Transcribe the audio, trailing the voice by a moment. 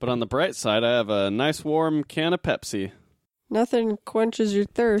But on the bright side, I have a nice warm can of Pepsi. Nothing quenches your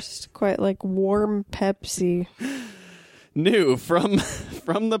thirst quite like warm Pepsi. New from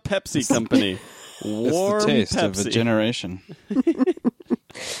the Pepsi company. Warm it's the taste Pepsi. of a generation.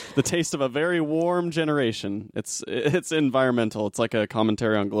 The taste of a very warm generation. It's environmental. It's like a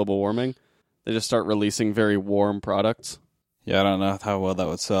commentary on global warming. They just start releasing very warm products. Yeah, I don't know how well that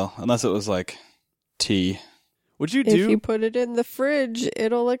would sell. Unless it was like tea. Would you If do... you put it in the fridge,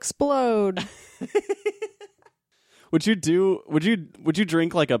 it'll explode. Would you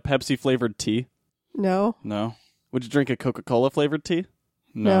drink like a Pepsi flavored tea? No. No? Would you drink a Coca-Cola flavored tea?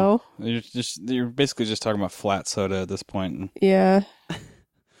 No. You're basically just talking about flat soda at this point. Yeah.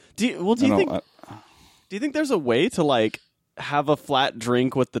 Do you think there's a way to like have a flat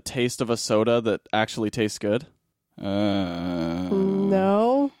drink with the taste of a soda that actually tastes good?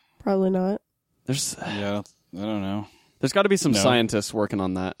 No, probably not. I don't know. There's got to be some scientists working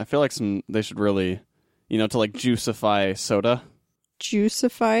on that. I feel like they should really, to like juicify soda.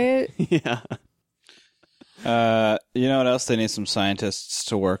 Juicify it? Yeah. You know what else they need some scientists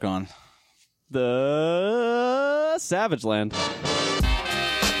to work on? The Savage Land.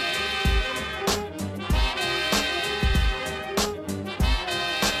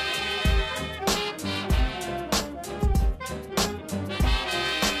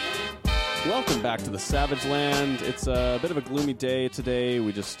 Welcome back to the Savage Land. It's a bit of a gloomy day today.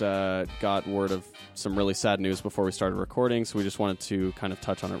 We just got word of some really sad news before we started recording, so we just wanted to kind of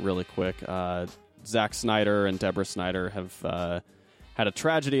touch on it really quick. Zack Snyder and Deborah Snyder have had a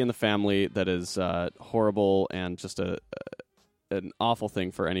tragedy in the family that is horrible and just an awful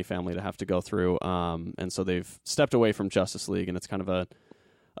thing for any family to have to go through. And so they've stepped away from Justice League, and it's kind of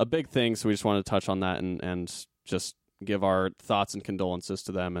a big thing. So we just wanted to touch on that and just give our thoughts and condolences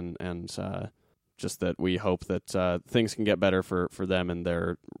to them, and just that we hope that things can get better for them and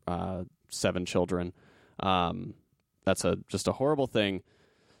their 7 children. That's just a horrible thing.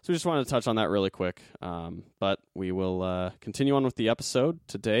 So we just wanted to touch on that really quick. But we will continue on with the episode.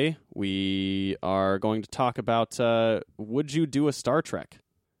 Today we are going to talk about would you do a Star Trek?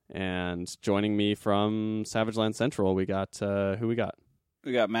 And joining me from Savage Land Central, we got who we got?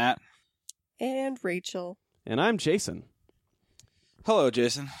 We got Matt. And Rachel. And I'm Jason. Hello,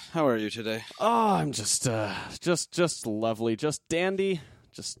 Jason. How are you today? Oh, I'm just lovely, just dandy,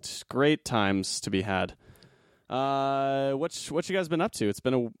 just great times to be had. What you guys been up to?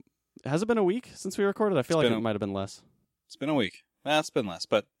 Has it been a week since we recorded? I feel like it might have been less. It's been a week. It's been less,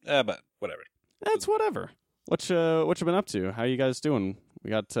 but whatever. That's whatever. What you been up to? How you guys doing? We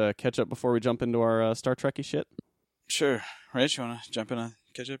got to catch up before we jump into our Star Trek-y shit. Sure. Rach, you want to jump in and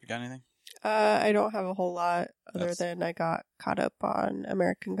catch up? You got anything? I don't have a whole lot other than I got caught up on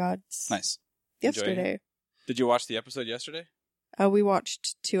American Gods. Nice. Yesterday. Did you watch the episode yesterday? We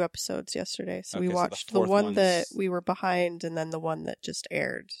watched 2 episodes yesterday. So we watched the one that we were behind and then the one that just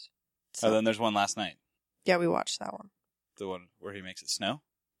aired. So, then there's one last night. Yeah, we watched that one. The one where he makes it snow?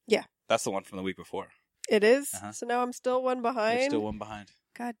 Yeah. That's the one from the week before. It is? Uh-huh. So now I'm still one behind? You're still one behind.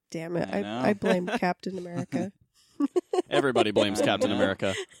 God damn it. I know. I blame Captain America. Everybody blames Captain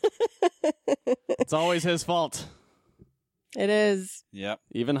America. It's always his fault. It is. Yep.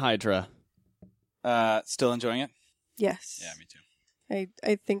 Even Hydra. Still enjoying it? Yes. Yeah, me too.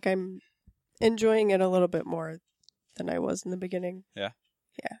 I think I'm enjoying it a little bit more than I was in the beginning. Yeah?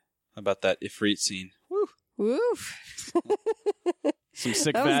 Yeah. How about that Ifrit scene? Woo! Woof. Some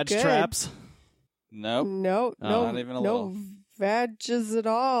sick That was vag good. traps. Nope. No, not even a little. no vages at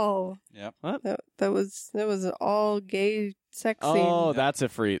all. Yep. What? That was an all gay sex scene. Oh, that's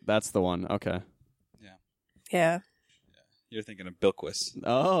Ifrit. That's the one. Okay. Yeah. You're thinking of Bilquis.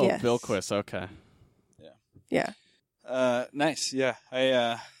 Oh, Yes. Bilquis. Okay. Yeah. Nice. Yeah.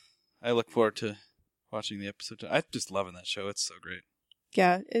 I look forward to watching the episode. I'm just loving that show. It's so great.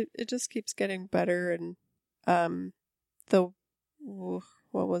 Yeah, it just keeps getting better, and what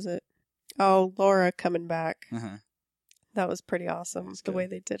was it? Oh, Laura coming back. Uh-huh. That was pretty awesome. That's the good. way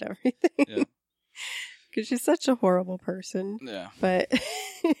they did everything. Yeah. Because she's such a horrible person. Yeah. But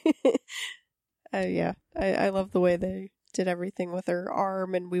yeah, I love the way they did everything with her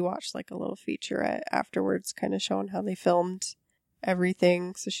arm, and we watched like a little featurette afterwards, kind of showing how they filmed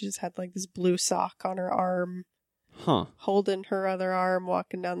everything. So she just had like this blue sock on her arm, Huh. holding her other arm,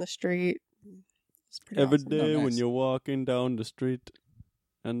 walking down the street. It's pretty Every awesome. day nice. when you're walking down the street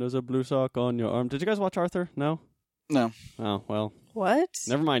and there's a blue sock on your arm. Did you guys watch Arthur? No? No. Oh, well. What?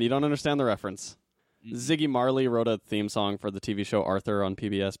 Never mind. You don't understand the reference. Mm. Ziggy Marley wrote a theme song for the TV show Arthur on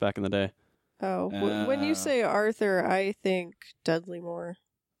PBS back in the day. Oh, when you say Arthur, I think Dudley Moore.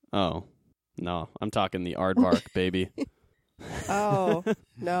 Oh. No. I'm talking the Aardvark, baby. Oh,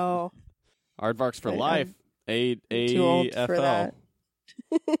 no. Aardvarks for I'm life. too old for AFL.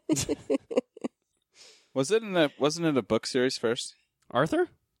 that. Wasn't it a book series first? Arthur?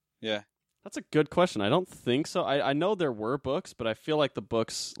 Yeah. That's a good question. I don't think so. I know there were books, but I feel like the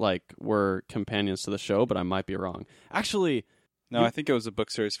books were companions to the show, but I might be wrong. Actually, No, I think it was a book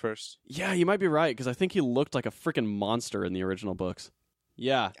series first. yeah, you might be right, because I think he looked like a freaking monster in the original books.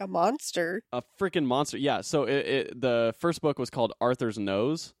 Yeah, A monster? a freaking monster. Yeah, so the first book was called Arthur's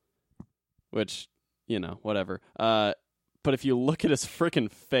Nose, which, whatever. But if you look at his freaking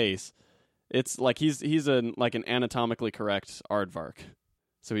face, it's like he's an anatomically correct aardvark.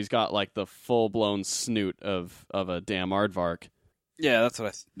 So he's got like the full blown snoot of a damn aardvark. Yeah, that's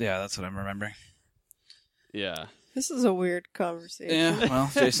what I'm remembering. Yeah. This is a weird conversation. Yeah,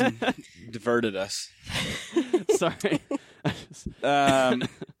 well, Jason diverted us. Sorry.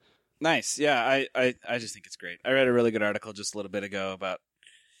 Nice. Yeah, I just think it's great. I read a really good article just a little bit ago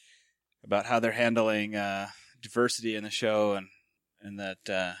about how they're handling diversity in the show and that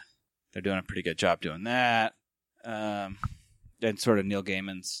they're doing a pretty good job doing that. And sort of Neil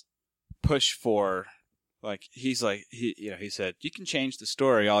Gaiman's push for he said you can change the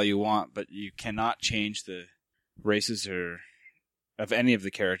story all you want, but you cannot change the races or of any of the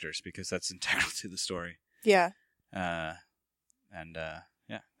characters because that's integral to the story. Yeah. Yeah,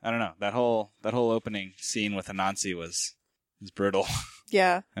 I don't know. That whole opening scene with Anansi was brutal.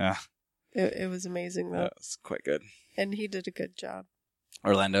 Yeah. Yeah, It was amazing, though. that was quite good. And he did a good job.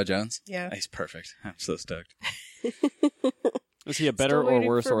 Orlando Jones. Yeah. He's perfect. I'm so stoked. Is he a better Still or waiting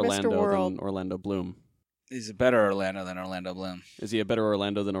worse for Mr. Orlando World. than Orlando Bloom? He's a better Orlando than Orlando Bloom. Is he a better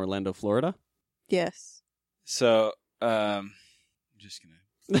Orlando than Orlando, Florida? Yes. So, I'm just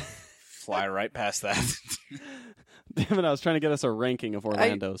gonna fly right past that. Damn it, I was trying to get us a ranking of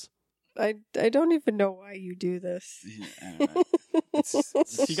Orlandos. I don't even know why you do this. Yeah, I don't know.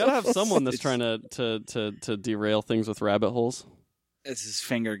 It's You gotta have someone that's trying to derail things with rabbit holes. It's his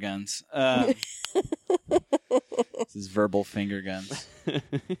finger guns. It's his verbal finger guns.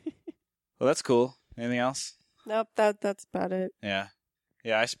 Well, that's cool. Anything else? Nope, that's about it. Yeah.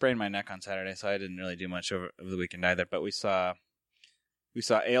 Yeah, I sprained my neck on Saturday, so I didn't really do much over the weekend either. But we saw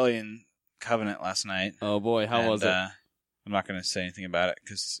Alien Covenant last night. Oh boy, how was it? I'm not going to say anything about it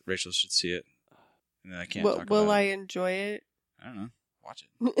because Rachel should see it, and then I can't talk about Will it. I enjoy it? I don't know. Watch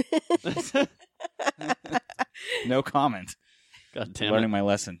it. No comment. God damn Learning it. my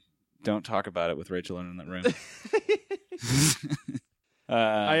lesson. Don't talk about it with Rachel in that room.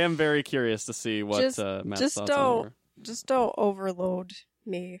 I am very curious to see what Matt's just thoughts don't- on it. Just don't overload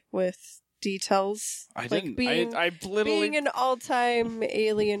me with details. I like didn't. being I literally. being an all-time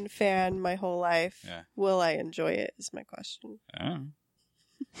Alien fan my whole life. Yeah. Will I enjoy it? Is my question. I don't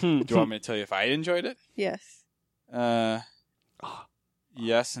know. Do you want me to tell you if I enjoyed it? Yes.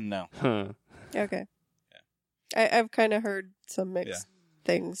 Yes and no. Huh. Okay. I've kind of heard some mixed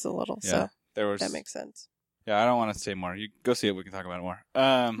things a little, so There was. that makes sense. Yeah, I don't want to say more. You go see it. We can talk about it more.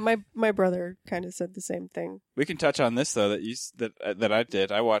 My brother kind of said the same thing. We can touch on this though that I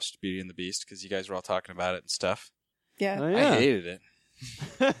did. I watched Beauty and the Beast because you guys were all talking about it and stuff. Yeah, Oh, yeah. I hated it.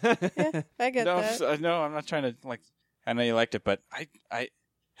 yeah, I get No, that. no, I'm not trying to I know you liked it, but I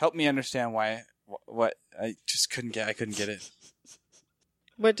help me understand why. What I just couldn't get. I couldn't get it.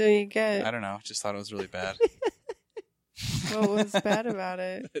 What do you get? I don't know. Just thought it was really bad. What was bad about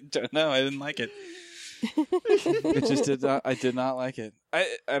it? I don't know. I didn't like it. It just did not. I did not like it.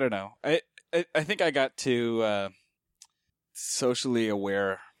 I don't know. I think I got too socially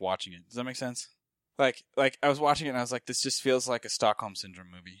aware watching it. Does that make sense? Like I was watching it and I was like, this just feels like a Stockholm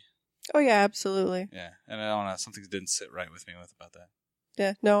Syndrome movie. Oh yeah, absolutely. Yeah, and I don't know. Something didn't sit right with me about that.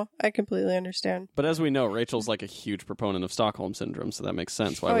 Yeah, no, I completely understand. But as we know, Rachel's like a huge proponent of Stockholm Syndrome, so that makes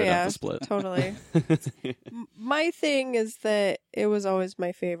sense why Oh, we'd yeah. have to split. Totally. My thing is that it was always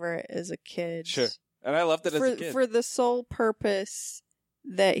my favorite as a kid. Sure. And I loved it as a kid. For the sole purpose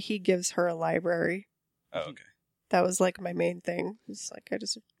that he gives her a library. Oh, okay. That was like my main thing. It's like I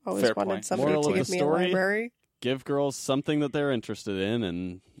just always Fair wanted point. somebody Moral to of give the me a story? library. Give girls something that they're interested in,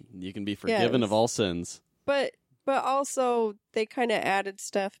 and you can be forgiven Yes. of all sins. But also they kind of added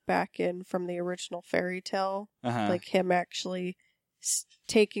stuff back in from the original fairy tale, Uh-huh. like him actually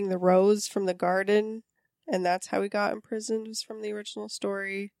taking the rose from the garden, and that's how he got imprisoned was from the original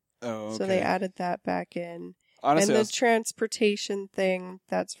story. Oh, okay. So they added that back in. Honestly, And the transportation thing,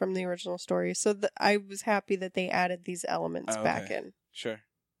 that's from the original story. So I was happy that they added these elements Oh, back okay. in. sure.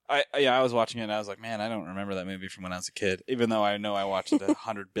 I was watching it and I was like, man, I don't remember that movie from when I was a kid, even though I know I watched it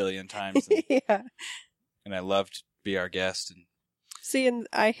 100 billion times. Yeah. And I loved Be Our Guest. And See, and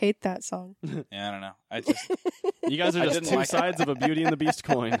I hate that song. Yeah, I don't know. I just You guys are I just didn't two like- sides of a Beauty and the Beast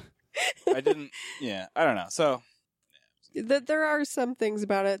coin. I didn't. Yeah, I don't know. So There are some things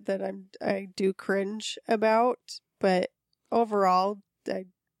about it that I do cringe about, but overall,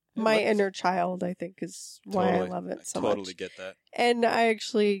 my looked- inner child, I think, is why I totally, love it so totally much. get that. And I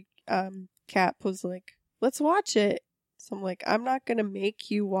actually, Kat was like, "Let's watch it." So I'm like, "I'm not gonna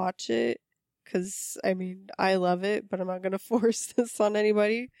make you watch it, because I mean, I love it, but I'm not gonna force this on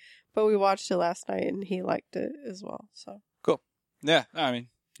anybody." But we watched it last night, and he liked it as well. So, Yeah, I mean,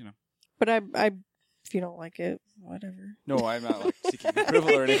 but I if you don't like it, whatever. no, I'm not like seeking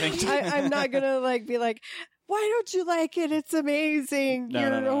approval or anything. I'm not gonna like be like, "Why don't you like it? It's amazing. No, You're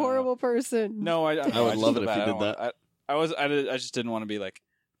no, no, a no, no. horrible person." No, I would just love feel it if bad. you I did don't want- I just didn't want to be like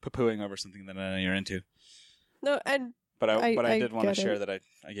poo-pooing over something that I know you're into. No, and But I I did want to get share it. that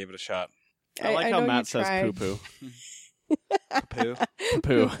I gave it a shot. I like how know Matt you says tried. poo-poo. Poo,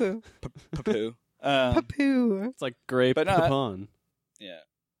 Poo-poo. Poo-poo. poo. Poo-poo. It's like grape But no, poupon. Yeah,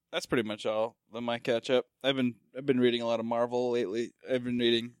 that's pretty much all of my catch up. I've been reading a lot of Marvel lately. I've been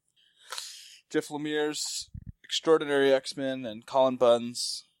reading Jeff Lemire's Extraordinary X-Men and Colin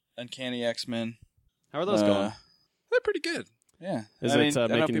Bunn's Uncanny X-Men. How are those going? They're pretty good. Yeah, Is I mean, it I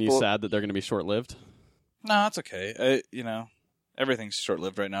know making you people- sad that they're going to be short-lived? No, it's okay. Everything's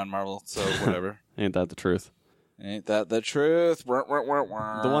short-lived right now in Marvel, so whatever. Ain't that the truth? Ain't that the truth?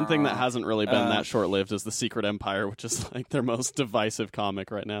 The one thing that hasn't really been Uh, that short-lived is the Secret Empire, which is like their most divisive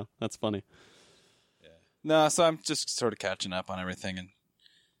comic right now. That's funny. No, so I'm just sort of catching up on everything. And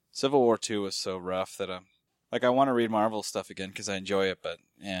Civil War 2 was so rough that I want to read Marvel stuff again because I enjoy it, but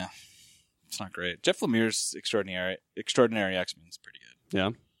yeah, it's not great. Jeff Lemire's Extraordinary X-Men is pretty good. Yeah.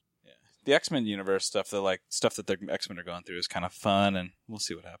 The X-Men universe stuff, stuff that the X-Men are going through is kind of fun, and we'll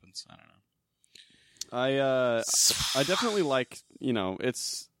see what happens. I don't know. I definitely like,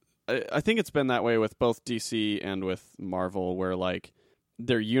 it's I think it's been that way with both DC and with Marvel, where like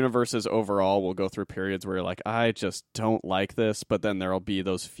their universes overall will go through periods where you're like, I just don't like this, but then there'll be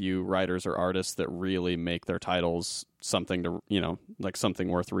those few writers or artists that really make their titles something to, like something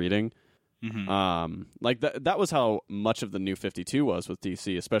worth reading. Mm-hmm. Like that was how much of the New 52 was with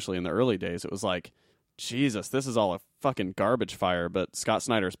DC, especially in the early days. It was like, Jesus, this is all a fucking garbage fire, but Scott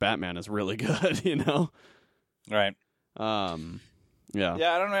Snyder's Batman is really good, Right. Yeah.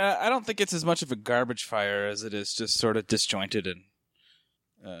 Yeah, I don't know. I don't think it's as much of a garbage fire as it is just sort of disjointed and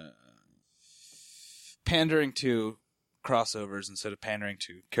pandering to crossovers instead of pandering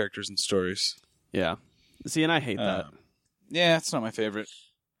to characters and stories. Yeah. See, and I hate that. Yeah, it's not my favorite.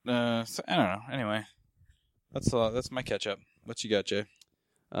 So, I don't know. Anyway, that's my catch up. What you got, Jay?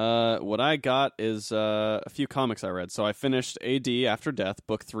 What I got is a few comics I read. So I finished AD After Death.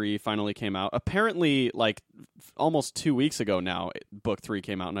 Book 3 finally came out. Apparently, like almost 2 weeks ago now, Book 3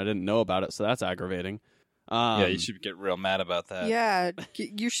 came out, and I didn't know about it, so that's aggravating. Yeah, you should get real mad about that. Yeah,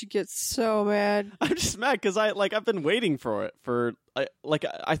 you should get so mad. I'm just mad because I've been waiting for it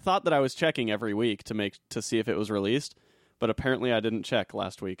I thought that I was checking every week to see if it was released, but apparently I didn't check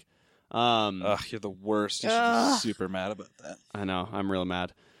last week. Ugh, you're the worst. You should be super mad about that. I know, I'm real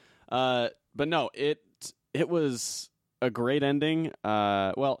mad. But no, it was a great ending.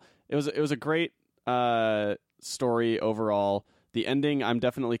 It was a great story overall. The ending I'm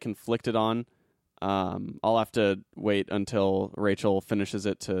definitely conflicted on. I'll have to wait until Rachel finishes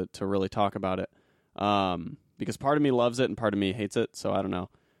it to really talk about it. Because part of me loves it and part of me hates it, so I don't know.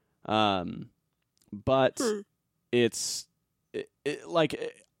 But it's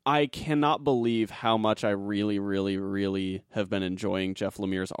I cannot believe how much I really, really, really have been enjoying Jeff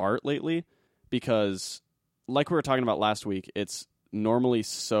Lemire's art lately, because like we were talking about last week, it's normally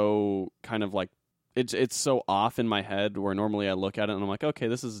so kind of like it's so off in my head where normally I look at it and I'm like, okay,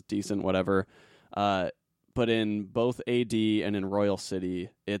 this is decent, whatever. But in both AD and in Royal City,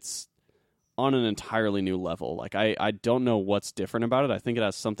 it's on an entirely new level. Like I don't know what's different about it. I think it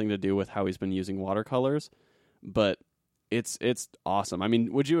has something to do with how he's been using watercolors, but it's awesome. I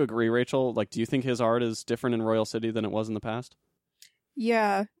mean, would you agree, Rachel? Like, do you think his art is different in Royal City than it was in the past?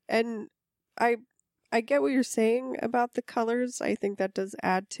 Yeah, and I get what you're saying about the colors. I think that does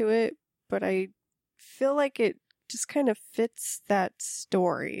add to it, but I feel like it just kind of fits that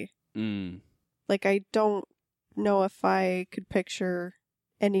story. Like, I don't know if I could picture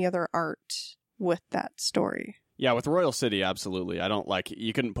any other art with that story. Yeah, with Royal City, absolutely. I don't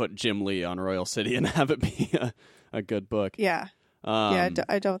you couldn't put Jim Lee on Royal City and have it be a good book. Yeah. I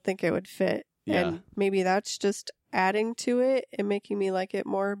don't think it would fit. Yeah. And maybe that's just adding to it and making me like it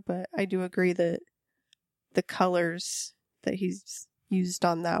more, but I do agree that the colors that he's used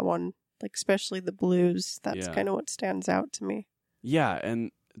on that one, like especially the blues, that's kind of what stands out to me. Yeah,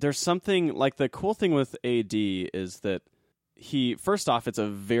 and there's something like the cool thing with AD is that first off, it's a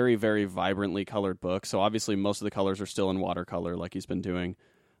very, very vibrantly colored book. So obviously most of the colors are still in watercolor like he's been doing.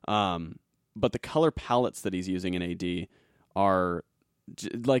 But the color palettes that he's using in AD are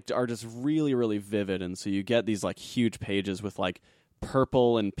just really, really vivid. And so you get these like huge pages with like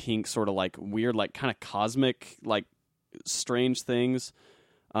purple and pink sort of like weird, like kind of cosmic, like strange things.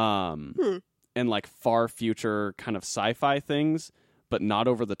 And like far future kind of sci-fi things, but not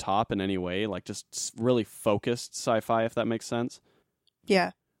over the top in any way, like just really focused sci-fi, if that makes sense.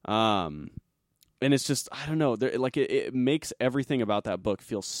 Yeah. And it's just, I don't know, it makes everything about that book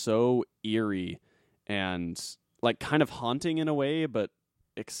feel so eerie and like kind of haunting in a way, but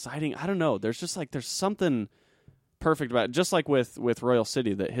exciting. I don't know. There's just like, there's something perfect about it. Just like with Royal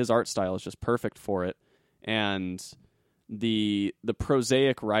City, that his art style is just perfect for it. And the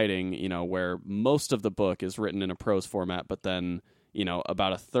prosaic writing, you know, where most of the book is written in a prose format, but then, you know,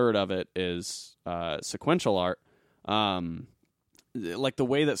 about a third of it is sequential art. Like the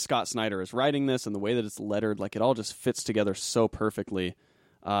way that Scott Snyder is writing this and the way that it's lettered, like it all just fits together so perfectly.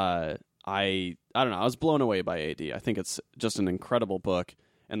 I don't know. I was blown away by AD. I think it's just an incredible book,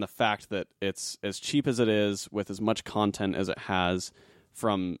 and the fact that it's as cheap as it is, with as much content as it has,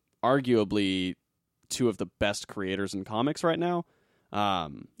 from arguably two of the best creators in comics right now.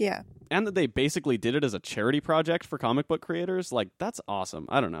 Yeah. And that they basically did it as a charity project for comic book creators. Like, that's awesome.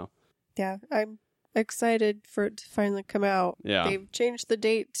 I don't know. Yeah, I'm excited for it to finally come out. Yeah. They've changed the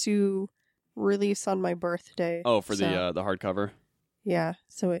date to release on my birthday. Oh, for the hardcover? Yeah,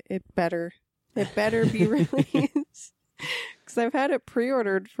 so it better be released. Because I've had it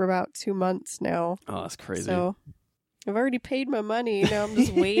pre-ordered for about 2 months now. Oh, that's crazy. So I've already paid my money. Now I'm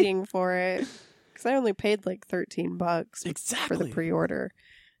just waiting for it. Because I only paid like $13 exactly for the pre-order.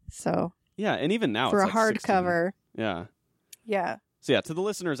 So yeah, and even now for it's a hardcover. Yeah. Yeah. So yeah, to the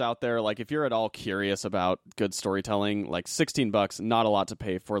listeners out there, like if you're at all curious about good storytelling, like $16, not a lot to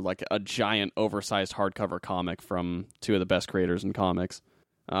pay for like a giant oversized hardcover comic from two of the best creators in comics.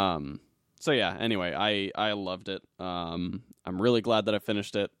 So yeah, anyway, I loved it. I'm really glad that I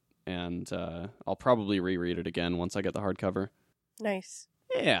finished it, and I'll probably reread it again once I get the hardcover. Nice.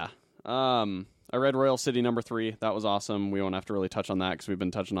 Yeah. I read Royal City number 3. That was awesome. We won't have to really touch on that because we've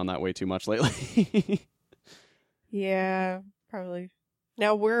been touching on that way too much lately. Yeah, probably.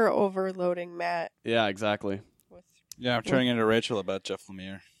 Now we're overloading Matt. Yeah, exactly. Yeah, I'm turning into Rachel about Jeff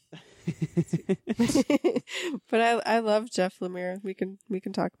Lemire. But I love Jeff Lemire. We can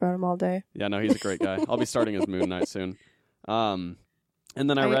talk about him all day. Yeah, no, he's a great guy. I'll be starting his Moon Knight soon. And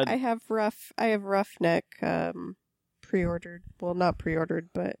then I read. I have Roughneck pre-ordered. Well, not pre-ordered,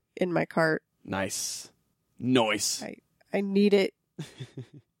 but in my cart. Nice. I need it.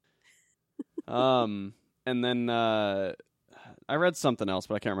 And then I read something else,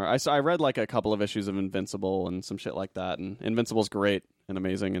 but I can't remember. I read like a couple of issues of Invincible and some shit like that, and Invincible's great and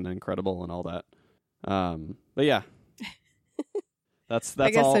amazing and incredible and all that. But yeah, that's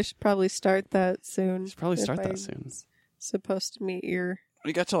I guess all. I should probably start that soon. Should probably start that soon. Supposed to meet your.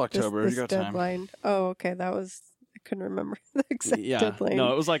 You got till October. This you got deadline. time. Oh, okay. I couldn't remember the exact deadline.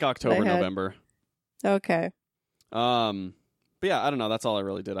 No, it was like October, November. Okay. But yeah, I don't know. That's all I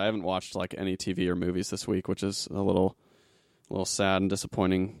really did. I haven't watched like any TV or movies this week, which is a little sad and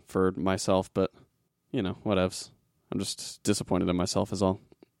disappointing for myself. But you know, whatevs. I'm just disappointed in myself, is all.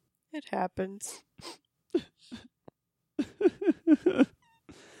 It happens.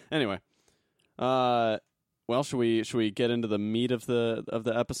 Anyway, well, should we get into the meat of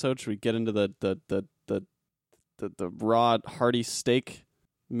the episode? Should we get into the raw hearty steak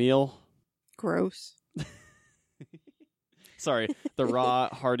meal? Gross. Sorry, the raw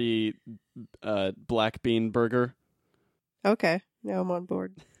hearty black bean burger. Okay, now I'm on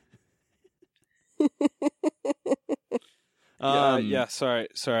board. Yeah. Sorry.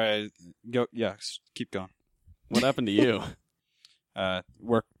 Go. Yeah. Keep going. What happened to you?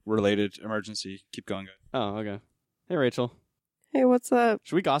 Work related emergency. Keep going, guys. Oh, okay. Hey, Rachel. Hey, what's up?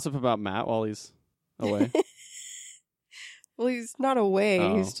 Should we gossip about Matt while he's away? Well, he's not away.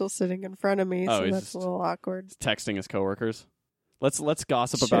 Oh. He's still sitting in front of me, Oh, so he's that's just a little awkward. He's texting his coworkers. Let's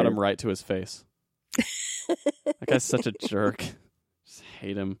gossip Sure. about him right to his face. That guy's such a jerk. Just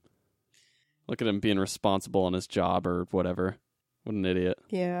hate him. Look at him being responsible on his job or whatever. What an idiot.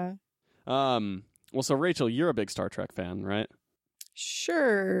 Yeah. Well, so Rachel, you're a big Star Trek fan, right?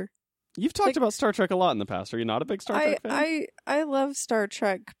 Sure. You've talked about Star Trek a lot in the past. Are you not a big Star Trek fan? I love Star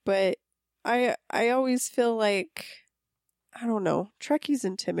Trek, but I always feel like, I don't know, Trekkies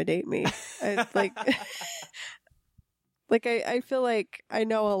intimidate me. I feel like I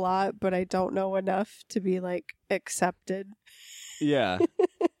know a lot, but I don't know enough to be like accepted. Yeah.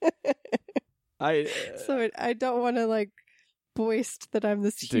 I don't want to like boast that I'm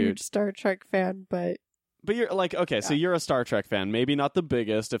this Dude. huge Star Trek fan, but you're like, okay, so you're a Star Trek fan. Maybe not the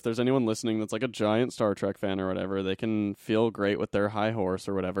biggest. If there's anyone listening that's like a giant Star Trek fan or whatever, they can feel great with their high horse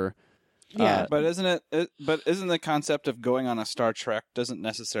or whatever. yeah. But isn't the concept of going on a Star Trek doesn't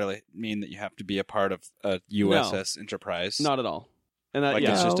necessarily mean that you have to be a part of a USS Enterprise? Not at all. And that, like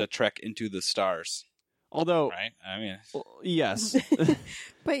yeah. it's just No. a trek into the stars, Although, right? I mean, well, yes.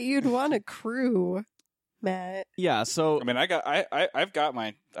 But you'd want a crew, Matt. Yeah, so I've got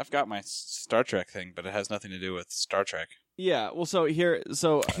my Star Trek thing, but it has nothing to do with Star Trek. yeah, well,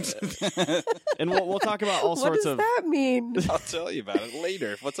 and we'll talk about all What sorts does of. that mean? I'll tell you about it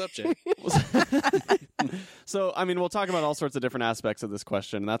later. What's up, Jay? So, I mean, we'll talk about all sorts of different aspects of this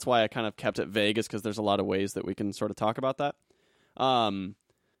question. And that's why I kind of kept it vague, is because there's a lot of ways that we can sort of talk about that. And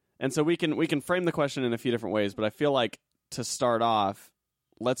so we can frame the question in a few different ways. But I feel like to start off,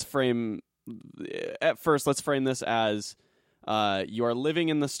 let's frame this as you are living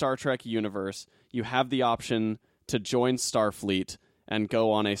in the Star Trek universe. You have the option to join Starfleet and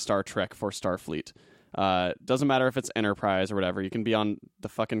go on a Star Trek for Starfleet. Doesn't matter if it's Enterprise or whatever. You can be on the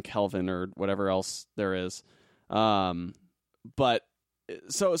fucking Kelvin or whatever else there is. But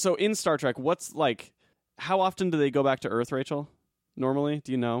so in Star Trek, what's like? How often do they go back to Earth, Rachel? Normally,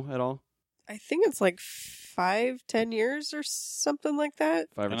 do you know at all? I think it's like 5-10 years or something like that.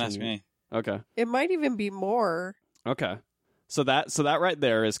 5 or Don't 10 ask years? me. Okay. It might even be more. Okay. So that right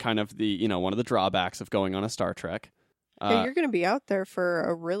there is kind of the one of the drawbacks of going on a Star Trek. Yeah, you're going to be out there for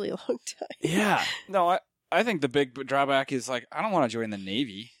a really long time. Yeah. No, I think the big drawback is like I don't want to join the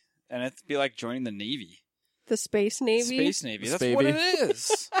Navy, and it'd be like joining the Navy, The Space Navy. Space Navy. That's Spavy. what it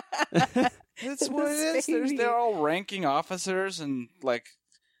is. That's The what it is. Spavy. They're all ranking officers and like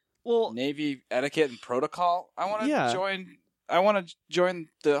Well, Navy etiquette and protocol. I want to Yeah. join. I want to join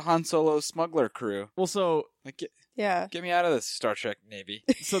the Han Solo smuggler crew. so Like, Yeah. get me out of this Star Trek Navy.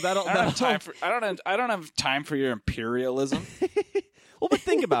 that'll I don't have time for. I don't have time for your imperialism. Well, but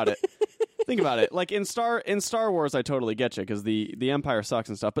think about it. Think about it. Like in Star Wars, I totally get you because the Empire sucks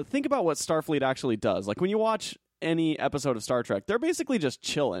and stuff. But think about what Starfleet actually does. Like when you watch any episode of Star Trek, they're basically just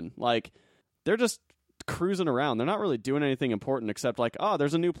chilling. Like they're just cruising around. They're not really doing anything important except like, oh,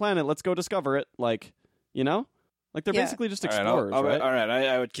 there's a new planet. Let's go discover it. Like, like they're Yeah. basically just All right, explorers, right? all right.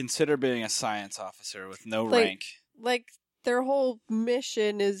 I would consider being a science officer with no Like- rank. Like their whole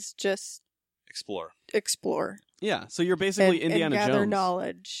mission is just Explore. explore Yeah. So you're basically and Indiana gather Jones.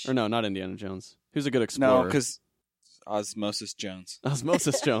 knowledge. Or no, not Indiana Jones. Who's a good No, explorer? because Osmosis Jones.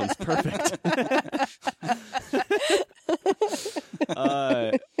 Osmosis Jones. Perfect.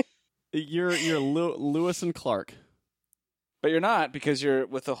 You're Lewis and Clark. But you're not because you're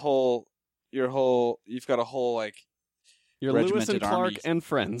with a whole. You've got a whole like You're Lewis and regimented Clark army. and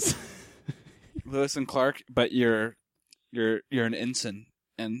friends. Lewis and Clark, but you're an ensign,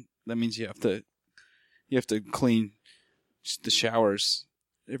 and that means you have to clean the showers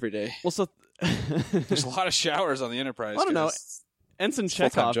every day. Well, so There's a lot of showers on the Enterprise. I don't know. 'cause Ensign It's a full-time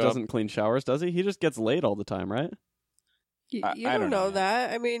Chekhov job. doesn't clean showers, does he? He just gets laid all the time, right? You, I you don't don't know know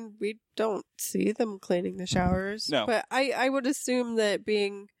that. I mean, we don't see them cleaning the showers. No. But I would assume that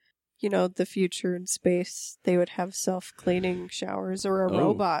being, the future in space, they would have self-cleaning showers or a Oh.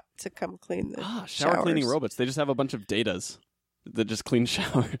 robot to come clean the Shower showers. cleaning robots. They just have a bunch of datas that just clean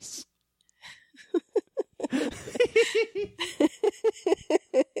showers.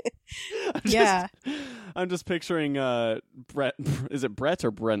 Yeah. I'm just picturing Brett. Is it Brett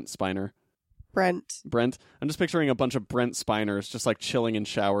or Brent Spiner? Brent. Brent. I'm just picturing a bunch of Brent Spiners just like chilling in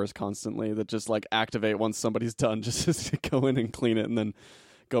showers constantly that just like activate once somebody's done, just to go in and clean it and then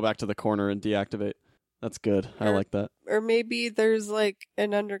go back to the corner and deactivate. That's good. I Or- like that. Or maybe there's like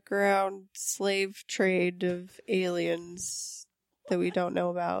an underground slave trade of aliens that we don't know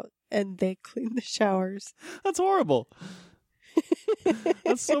about, and they clean the showers. That's horrible.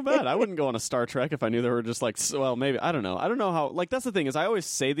 That's so bad. I wouldn't go on a Star Trek if I knew they were just like, well, maybe. I don't know. I don't know how. Like, that's the thing is I always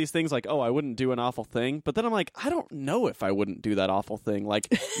say these things like, oh, I wouldn't do an awful thing. But then I'm like, I don't know if I wouldn't do that awful thing.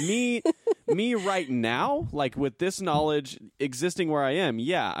 Like, me right now, like with this knowledge existing where I am,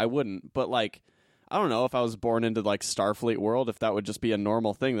 yeah, I wouldn't. But like, I don't know if I was born into like Starfleet world, if that would just be a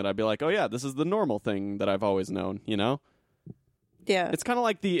normal thing that I'd be like, oh yeah, this is the normal thing that I've always known, Yeah. It's kind of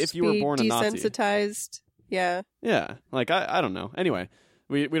like if Just you were be born a Nazi. desensitized. Yeah. Yeah, like I don't know. Anyway,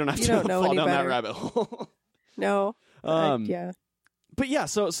 we don't have You to don't know fall any down that better. rabbit hole. No. Yeah, but yeah.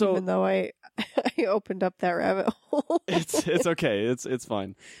 So Even though I opened up that rabbit hole. it's okay. It's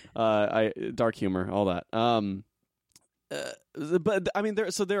fine. Dark humor, all that. But I mean,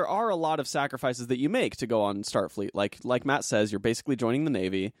 there are a lot of sacrifices that you make to go on Starfleet. Like Matt says, you're basically joining the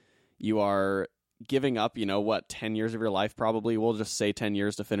Navy. You are giving up, 10 years of your life probably. We'll just say 10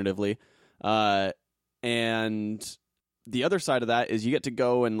 years definitively. And the other side of that is you get to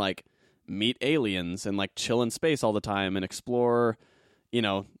go and like meet aliens and like chill in space all the time and explore,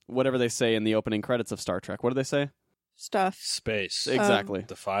 whatever they say in the opening credits of Star Trek. What do they say? Stuff. Space. Exactly.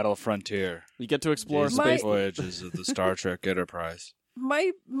 The final frontier. You get to explore Days space. and voyages of the Star Trek Enterprise.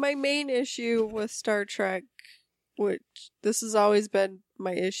 My main issue with Star Trek, which this has always been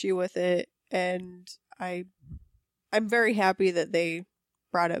my issue with it, and I'm very happy that they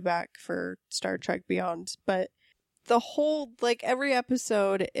brought it back for Star Trek Beyond, but the whole, like, every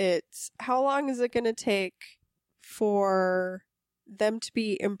episode, it's how long is it going to take for them to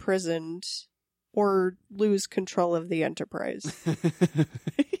be imprisoned or lose control of the Enterprise?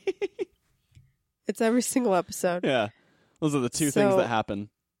 It's every single episode. Yeah. Those are the two So- things that happen.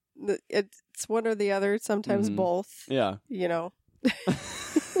 It's one or the other, sometimes Mhm. both, Yeah.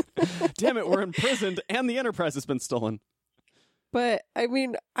 Damn it, we're imprisoned and the Enterprise has been stolen. But, I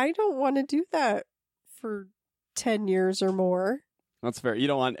mean, I don't want to do that for 10 years or more. That's fair. You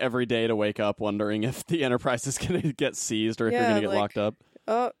don't want every day to wake up wondering if the Enterprise is going to get seized or if you're Yeah, going to get like- locked up.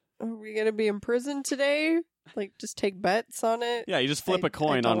 Oh, are we going to be imprisoned today? Like, just take bets on it? Yeah, you just flip I a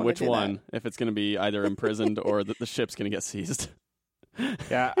coin don't on wanna which do that. one, if it's going to be either imprisoned or the ship's going to get seized.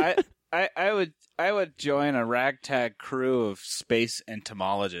 Yeah, I would join a ragtag crew of space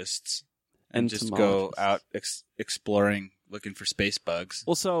entomologists and just go Entomologists. out exploring, looking for space bugs.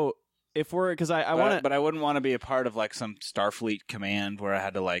 Well, so if we're, because I want to, But I wouldn't want to be a part of like some Starfleet command where I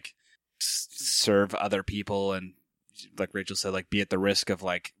had to like serve other people and, like Rachel said, like be at the risk of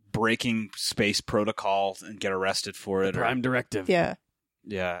like breaking space protocol and get arrested for it. Prime Directive. Yeah.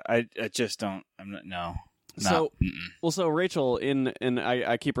 Yeah, I just don't. I'm not. No. So- mm-mm. Well, so Rachel,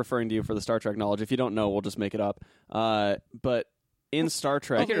 I keep referring to you for the Star Trek knowledge. If you don't know, we'll just make it up. But in Star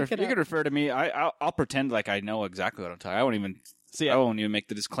Trek, Okay. you Make it can up. refer to me. I'll pretend like I know exactly what I'm talking. I won't even make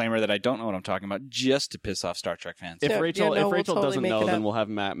the disclaimer that I don't know what I'm talking about just to piss off Star Trek fans. If Yeah, Rachel, yeah, no, if we'll Rachel totally doesn't make know, it then up. we'll have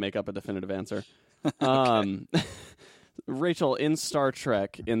Matt make up a definitive answer. Rachel, in Star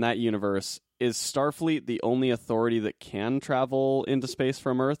Trek, in that universe, is Starfleet the only authority that can travel into space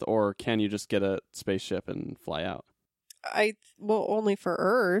from Earth, or can you just get a spaceship and fly out? Well, only for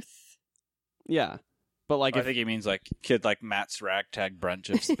Earth. Yeah, but like, I if, think he means like Matt's ragtag brunch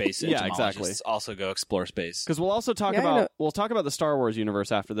of space Yeah, entomologists exactly. also go explore space. because we'll also talk Yeah, I know. about the Star Wars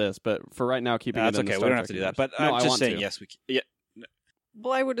universe after this, but for right now, keeping That's it in okay. the We Star don't have Trek to do that. universe. But No, I'm I just want saying, to. yes, we. Yeah,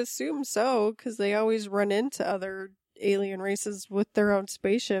 Well, I would assume so, because they always run into other alien races with their own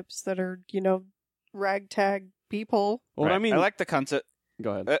spaceships that are, ragtag people. Well, right. I mean, I like the concept.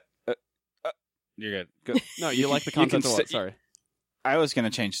 go ahead. You're good. Go. No, you like the You can concept of what? say- Sorry. I was going to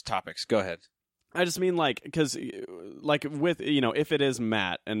change topics. Go ahead. I just mean because with if it is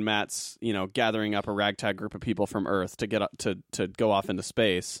Matt and Matt's gathering up a ragtag group of people from Earth to get up to go off into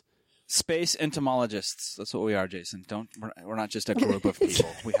space. Space entomologists. That's what we are, Jason. We're not just a group of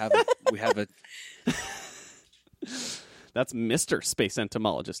people. We have a. That's Mr. Space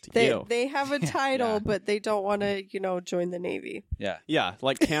Entomologist. They have a title, Yeah. but they don't want to, join the Navy. Yeah. Yeah,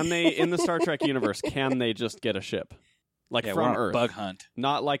 like can they in the Star Trek universe? Can they just get a ship, like Yeah, from we're on a Earth, bug hunt.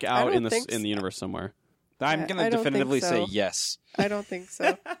 not like out don't in the think in the so. universe somewhere? I'm I going to don't think definitively say so. yes. I don't think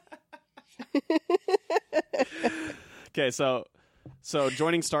so. Okay, so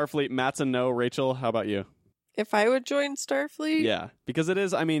joining Starfleet, Matt's a no. Rachel, how about you? If I would join Starfleet, Yeah, because it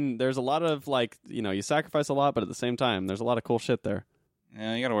is. I mean, there's a lot of you sacrifice a lot, but at the same time, there's a lot of cool shit there.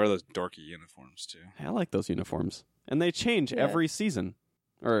 Yeah, you got to wear those dorky uniforms too. Hey, I like those uniforms, and they change Yeah. every season.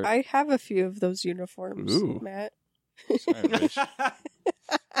 Or I have a few of those uniforms, Ooh. Matt. Sorry, Rich. thanks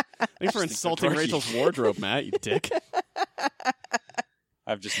for Just think insulting they're dorky. Rachel's wardrobe, Matt. You dick.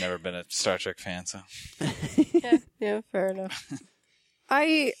 I've just never been a Star Trek fan, so Yeah, fair enough.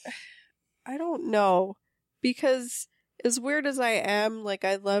 I don't know, because as weird as I am, like,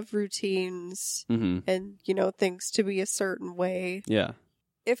 I love routines hmm and, things to be a certain way. Yeah.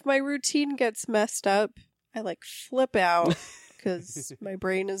 If my routine gets messed up, I flip out because my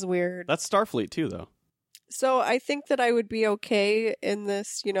brain is weird. That's Starfleet too, though. So I think that I would be okay in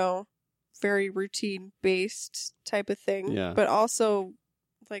this, very routine based type of thing. Yeah. But also,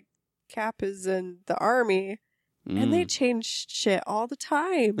 Cap is in the army and they Mm. change shit all the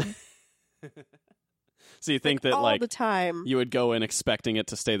time. So you think that all the time. you would go in expecting it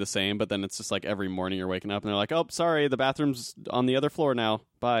to stay the same, but then it's just every morning you're waking up and they're like, "Oh, sorry, the bathroom's on the other floor now.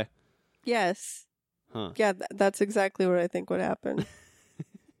 Bye." Yes. Huh. Yeah, that's exactly what I think would happen.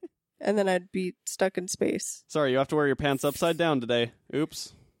 and then I'd be stuck in space. Sorry, you have to wear your pants upside down today.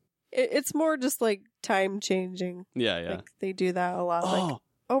 Oops. It's more just like time changing. Yeah, yeah. Like they do that a lot. Like, Oh,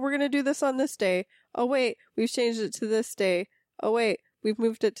 oh, we're gonna do this on this day. Oh wait, we've changed it to this day. Oh wait, we've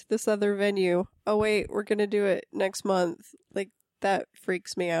moved it to this other venue. Oh wait, we're gonna do it next month. Like that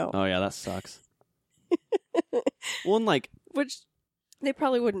freaks me out. oh yeah, that sucks. Well, and like Which they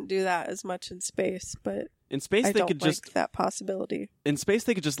probably wouldn't do that as much in space, but in space, I they don't could like just that possibility. in space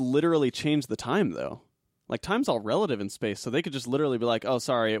they could just literally change the time though. Like time's all relative in space, so they could just literally be like, "Oh,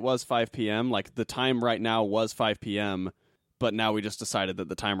 sorry, it was 5 p.m. Like the time right now was 5 p.m., but now we just decided that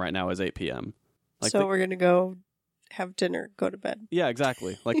the time right now is 8 p.m." Like So we're gonna go have dinner, go to bed. yeah,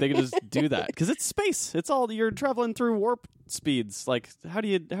 exactly. Like they could just do that because it's space. It's all you're traveling through warp speeds. Like how do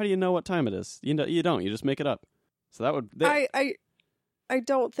you know what time it is? You don't. You just make it up. So that would I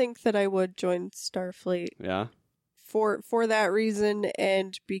don't think that I would join Starfleet yeah. for that reason,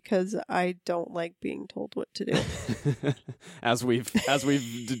 and because I don't like being told what to do. as we've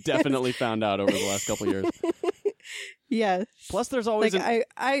definitely found out over the last couple of years. Yes. Plus, there's always Like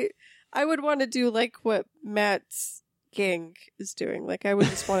I would want to do like what Matt's gang is doing. Like I would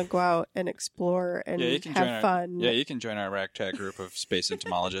just want to go out and explore and you can join have fun. Yeah, you can join our ragtag group of space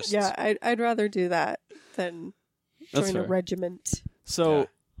entomologists. Yeah, I'd rather do that than That's join a fair. regiment. so. Yeah.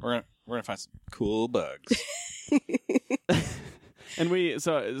 We're gonna find some cool bugs. And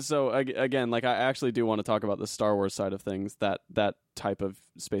again, like I actually do want to talk about the Star Wars side of things, that type of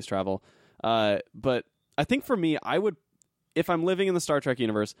space travel. But I think for me, I would, if I'm living in the Star Trek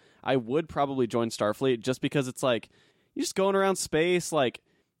universe, I would probably join Starfleet just because it's like you're just going around space, like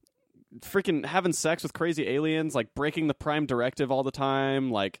freaking having sex with crazy aliens, like breaking the Prime Directive all the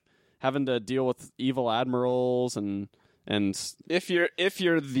time, like having to deal with evil admirals and if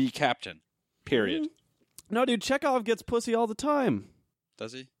you're the captain, period. no, dude, Chekhov gets pussy all the time.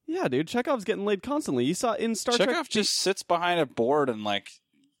 Does he? Yeah, dude, Chekhov's getting laid constantly. You saw in Star Trek. Chekhov just sits behind a board and like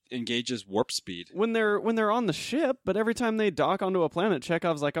engages warp speed. when they're on the ship, but every time they dock onto a planet,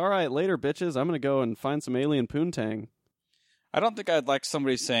 Chekhov's like, "All right, later, bitches. I'm gonna go and find some alien poontang." I don't think I'd like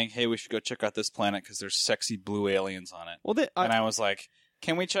somebody saying, "Hey, we should go check out this planet because there's sexy blue aliens on it." Well, And I was like,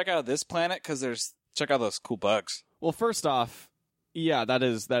 "Can we check out this planet because check out those cool bugs." well, first off, yeah, that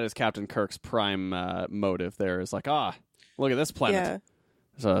is Captain Kirk's prime motive. There is like, look at this planet.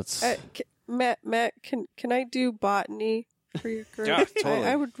 Yeah. So it's Matt, can I do botany for your group? Yeah, totally.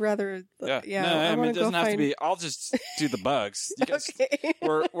 I would rather. Yeah, No, I mean, it doesn't have to find... be. I'll just do the bugs. You guys, Okay.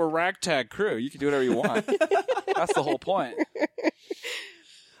 we're ragtag crew. You can do whatever you want. That's the whole point.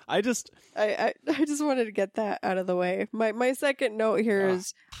 I just I just wanted to get that out of the way. My second note here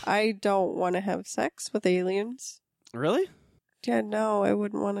is I don't want to have sex with aliens. really. Yeah, no, I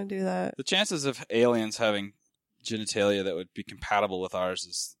wouldn't want to do that. The chances of aliens having genitalia that would be compatible with ours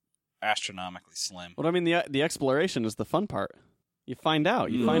is astronomically slim. Well, I mean, the exploration is the fun part. You find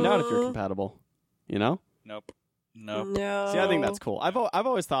out. You find out if you're compatible. You know. Nope. No. See, I think that's cool. I've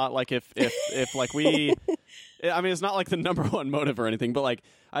always thought like if like we, I mean, it's not like the number one motive or anything, but like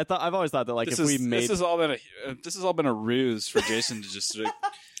I've always thought that like This has all been a ruse for Jason to just sort of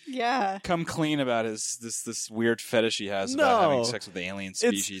Yeah. come clean about this weird fetish he has No. about having sex with alien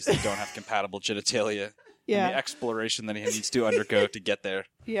species that don't have compatible genitalia. And Yeah. the exploration that he needs to undergo to get there.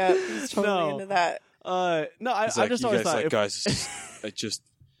 Yeah. He's totally No. into that. No, I He's like, just you always guys, thought like, guys,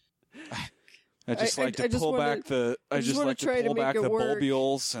 I just like to pull back the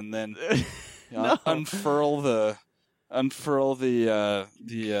bulbules and then No. unfurl the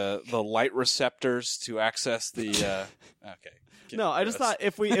light receptors to access the okay. no, I just thought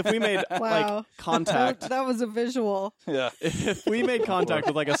if we made Wow. like contact, That was a visual. Yeah. if we made contact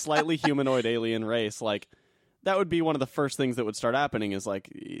with like a slightly humanoid alien race, like that would be one of the first things that would start happening. Is like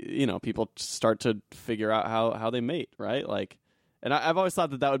people start to figure out how they mate, right? Like, and I've always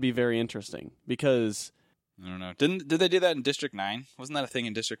thought that would be very interesting because I don't know. Did they do that in District 9? Wasn't that a thing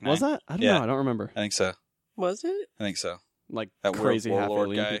in District 9? was that? I don't Yeah. know. I don't remember. I think so. Was it? I think so. Like That crazy half warlord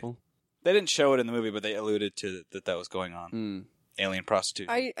alien guy. people. They didn't show it in the movie, but they alluded to that was going on. Mm. Alien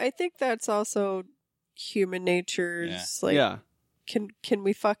prostitution. I think that's also human nature's like Yeah, can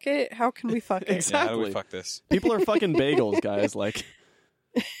we fuck it? How can we fuck it? Exactly. Yeah, how do we fuck this? people are fucking bagels, guys. Like,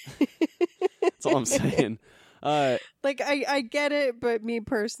 that's all I'm saying. Like I get it, but me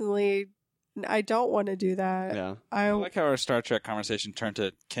personally, I don't want to do that. Yeah. I like how our Star Trek conversation turned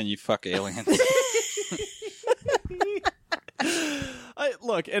to "Can you fuck aliens?"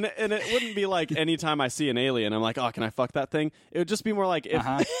 Look, and it wouldn't be like anytime I see an alien, I'm like, oh, can I fuck that thing? It would just be more like if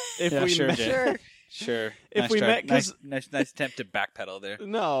Yeah, we sure, met. Jay. Sure. Sure. If we met- 'cause- nice attempt to backpedal there.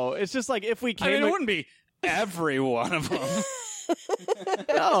 No, it's just like if we I came. mean, it wouldn't be every one of them.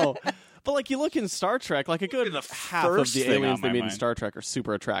 No. But like you look in Star Trek, like a good half of first the thing aliens on they my made in mind. Star Trek are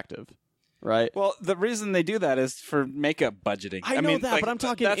super attractive, right? Well, the reason they do that is for makeup budgeting. I know mean, that, like, but I'm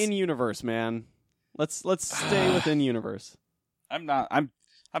talking that's- in universe, man. Let's stay within universe. I'm not. I'm.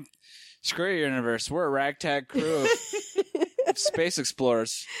 Screw your universe. We're a ragtag crew of space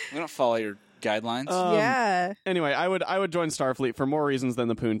explorers. We don't follow your guidelines. Yeah. Anyway, I would join Starfleet for more reasons than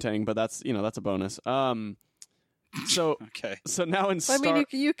the Poontang, but that's that's a bonus. So okay. now in I Star, mean,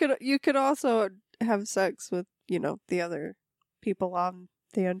 you could also have sex with the other people on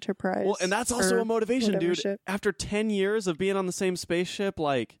the Enterprise. well, and that's also or a motivation, whatever dude. ship. After 10 years of being on the same spaceship,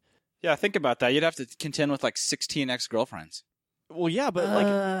 like, Yeah, think about that. You'd have to contend with like 16 ex-girlfriends. well, yeah,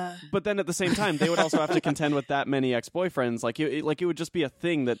 but but then at the same time, they would also have to contend with that many ex-boyfriends. Like, it would just be a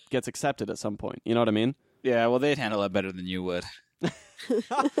thing that gets accepted at some point. You know what I mean? Yeah, well, they'd handle it better than you would.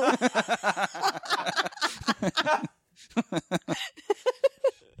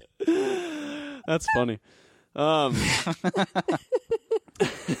 That's funny. Uh,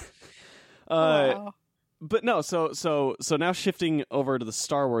 Wow. But no, so now shifting over to the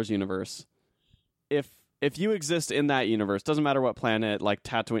Star Wars universe, if you exist in that universe, doesn't matter what planet, like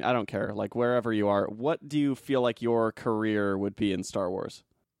Tatooine, I don't care, like wherever you are, what do you feel like your career would be in Star Wars?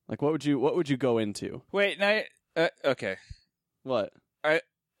 Like what would you go into? Wait, now, okay. What? I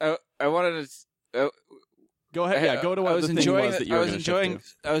wanted to. Go ahead. Yeah, go to what the thing was that you were going to shift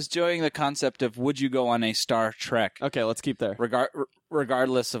to. I was enjoying the concept of would you go on a Star Trek, Okay, let's keep there.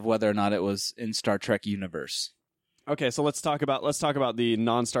 regardless of whether or not it was in Star Trek universe. Okay, so let's talk about the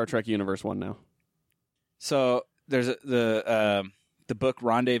non-Star Trek universe one now. So there's the book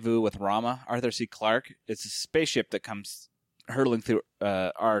Rendezvous with Rama, Arthur C. Clarke. It's a spaceship that comes hurtling through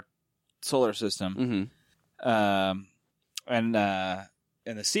our solar system. Mm-hmm. And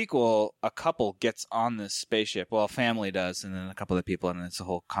in the sequel, a couple gets on this spaceship. Well, a family does, and then a couple of people, and it's a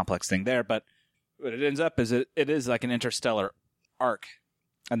whole complex thing there. But what it ends up is it is like an interstellar arc,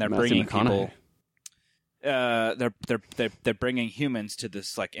 and they're Matthew bringing people. McConaughey. They're bringing humans to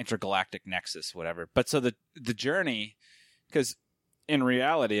this like intergalactic nexus, whatever. But so the journey, because in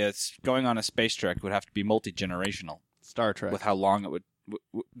reality, it's going on a space trek would have to be multi-generational Star Trek. with how long it would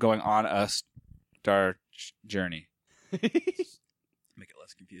going on a star journey. Make it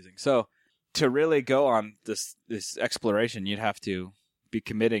less confusing. So to really go on this exploration, you'd have to be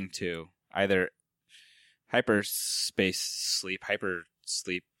committing to either hyperspace sleep, hyper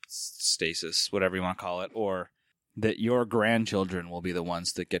sleep stasis, whatever you want to call it, or that your grandchildren will be the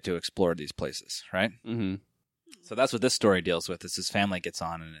ones that get to explore these places, right? Mm-hmm. So that's what this story deals with. Is this family gets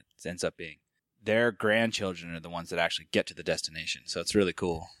on, and it ends up being their grandchildren are the ones that actually get to the destination. So it's really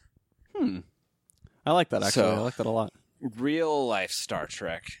cool. I like that, actually. So- I like that a lot. Real life Star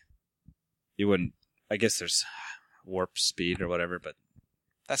Trek, you wouldn't. I guess there's warp speed or whatever, but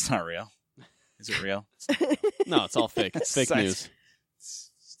that's not real. Is it real? No, it's all fake. It's fake news.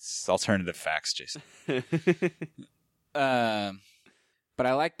 It's alternative facts, Jason. But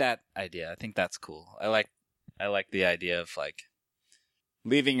I like that idea. I think that's cool. I like the idea of like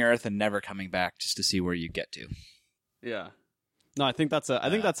leaving Earth and never coming back just to see where you get to. Yeah. No, I think that's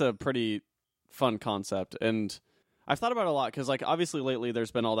a pretty fun concept, and I've thought about it a lot because, like, obviously lately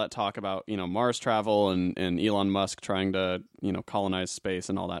there's been all that talk about Mars travel and Elon Musk trying to colonize space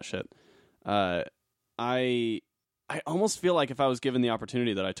and all that shit. I almost feel like if I was given the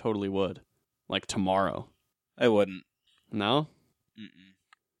opportunity that I totally would, like tomorrow. I wouldn't. No, Mm-mm.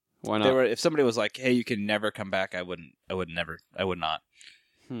 why not? If somebody was like, "Hey, you can never come back," I would not.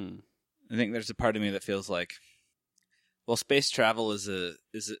 I think there's a part of me that feels like, well, space travel is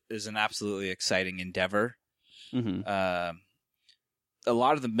an absolutely exciting endeavor. Mm-hmm. A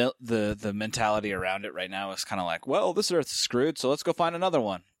lot of the mentality around it right now is kind of like, well, this Earth's screwed, so let's go find another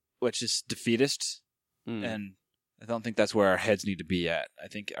one, which is defeatist, and I don't think that's where our heads need to be at. I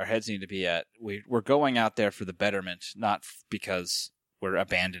think our heads need to be at we're going out there for the betterment, not because we're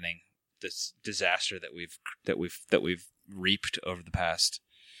abandoning this disaster that we've reaped over the past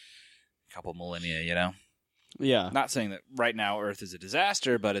couple millennia. Yeah. Not saying that right now Earth is a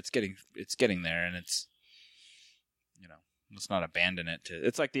disaster, but it's getting there, and it's let's not abandon it.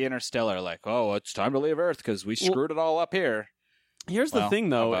 It's like the Interstellar, like, oh, it's time to leave Earth because we screwed it all up here. Here's the thing,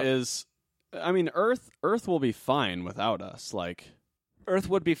 though, how about- is, I mean, Earth will be fine without us. Like, Earth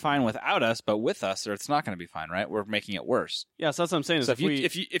would be fine without us, but with us, Earth's not going to be fine, right? We're making it worse. yeah, so that's what I'm saying. Is So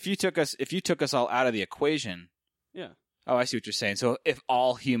if you took us all out of the equation, yeah, oh, I see what you're saying. So if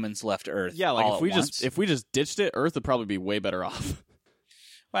all humans left Earth, yeah, like all if we at once, if we just ditched it, Earth would probably be way better off.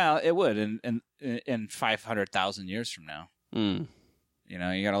 well, it would in 500,000 years from now. Mm. You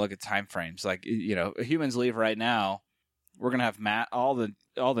got to look at time frames. Like, humans leave right now. we're gonna have all the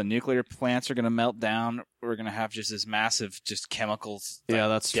nuclear plants are gonna melt down. We're gonna have just this massive just chemicals. Yeah,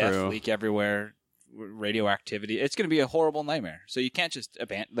 that's death true. Leak everywhere, radioactivity. It's gonna be a horrible nightmare. So you can't just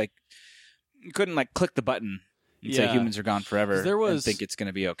you couldn't click the button and say humans are gone forever. And think it's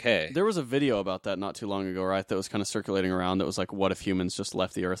gonna be okay. There was a video about that not too long ago, right? That was kind of circulating around. That was like, what if humans just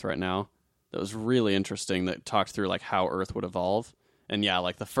left the Earth right now? That was really interesting. That talked through how Earth would evolve. And yeah,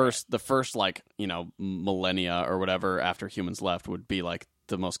 the first millennia or whatever after humans left would be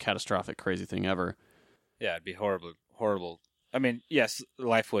the most catastrophic, crazy thing ever. Yeah, it'd be horrible. I mean, yes,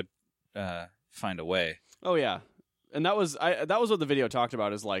 life would find a way. Oh yeah, and that was what the video talked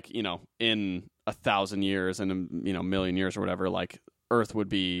about. Is in 1,000 years and a million years or whatever, Earth would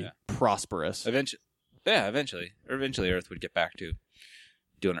be prosperous. Eventually, Earth would get back to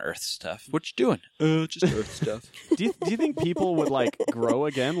doing Earth stuff. What you doing? Just Earth stuff. Do you think people would grow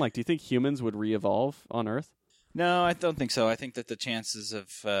again? Do you think humans would re-evolve on Earth? No, I don't think so. I think that the chances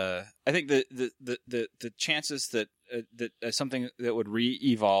of I think the chances that something that would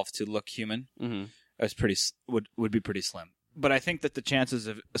re-evolve to look human is would be pretty slim. But I think that the chances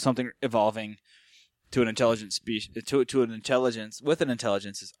of something evolving to an intelligent species to an intelligence with an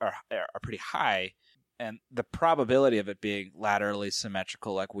intelligence are pretty high. And the probability of it being laterally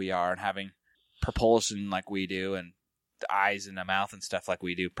symmetrical like we are and having propulsion like we do and the eyes and the mouth and stuff like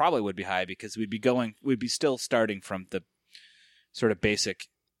we do probably would be high because we'd be still starting from the sort of basic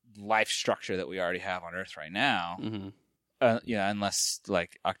life structure that we already have on Earth right now. Mm-hmm. Unless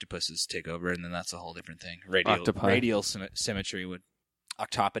octopuses take over, and then that's a whole different thing. Radial symmetry would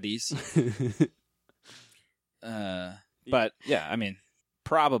octopodes. But yeah, I mean,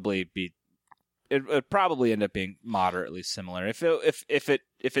 probably be. It would probably end up being moderately similar. If it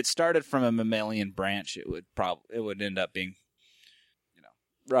started from a mammalian branch, it would end up being,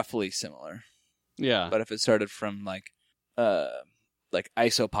 roughly similar. Yeah. But if it started from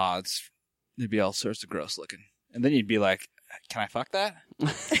isopods, there'd be all sorts of gross looking, and then you'd be like, "Can I fuck that?"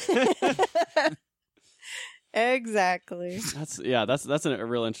 Exactly. That's a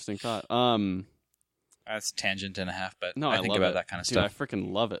real interesting thought. That's a tangent and a half, but no, I think about that kind of stuff. I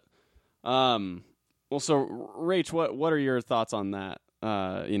freaking love it. Well, so Rach, what are your thoughts on that?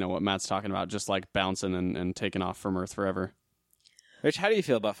 What Matt's talking about, just bouncing and taking off from Earth forever. Rach, how do you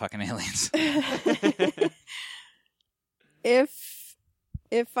feel about fucking aliens? If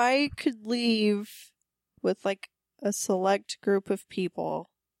I could leave with a select group of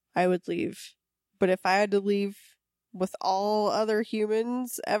people, I would leave. But if I had to leave with all other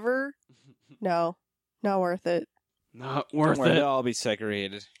humans ever, no, not worth it. Not worth it. They'll all be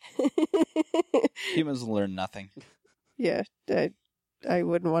segregated. Humans will learn nothing. Yeah, I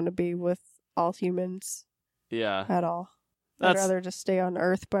wouldn't want to be with all humans. Yeah, at all. I'd rather just stay on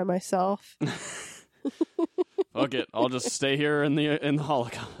Earth by myself. Fuck it, I'll just stay here in the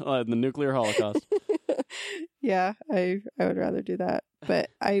Holocaust, the nuclear Holocaust. Yeah, I would rather do that.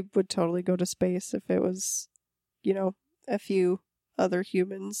 But I would totally go to space if it was, a few other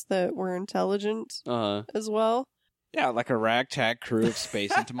humans that were intelligent as well. Yeah, like a ragtag crew of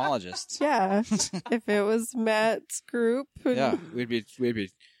space entomologists. Yeah, if it was Matt's group. Yeah, we'd be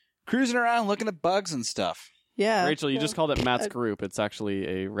cruising around looking at bugs and stuff. Yeah. Rachel, you just called it Matt's group. It's actually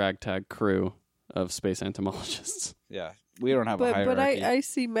a ragtag crew of space entomologists. Yeah, we don't have a hierarchy. But I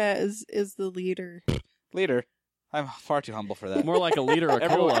see Matt as the leader. Leader? I'm far too humble for that. More like a leader of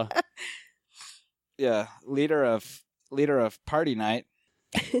cola. Yeah, leader of party night.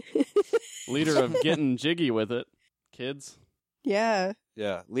 Leader of getting jiggy with it. Kids. Yeah.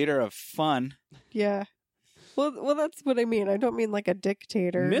 Yeah. Leader of fun. Yeah. Well, that's what I mean. I don't mean like a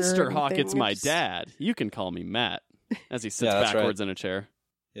dictator. Mr. Hawkett's my dad. You can call me Matt. As he sits backwards in a chair.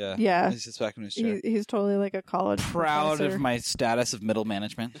 Yeah. Yeah. He sits back in his chair. He's totally like a college proud professor. of my status of middle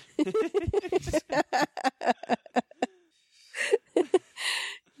management.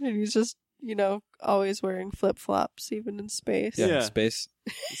 And he's just, always wearing flip-flops, even in space. Yeah. Space.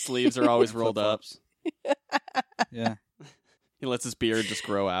 Sleeves are always rolled up. Yeah. He lets his beard just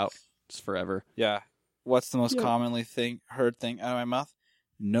grow out just forever. Yeah. What's the most commonly heard thing out of my mouth?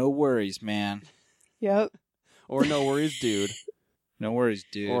 No worries, man. Yep. Or no worries, dude. No worries,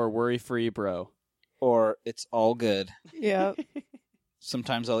 dude. Or worry-free, bro. Or it's all good. Yep.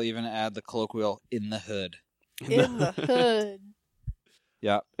 Sometimes I'll even add the colloquial in the hood. In the hood.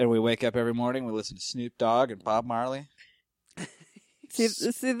 Yeah. And we wake up every morning, we listen to Snoop Dogg and Bob Marley. See,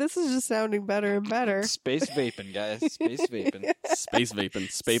 this is just sounding better and better. Space vaping, guys. Space vaping. Space vaping.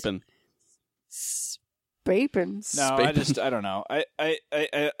 Spaping. Spaping. No, I don't know. I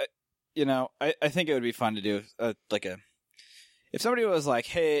think it would be fun to do if somebody was like,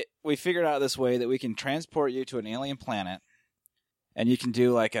 hey, we figured out this way that we can transport you to an alien planet and you can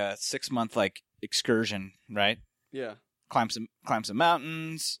do like a 6-month like excursion, right? Yeah. Climb some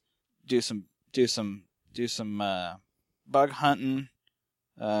mountains, do some bug hunting,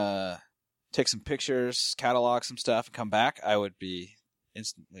 take some pictures, catalog some stuff, and come back. I would be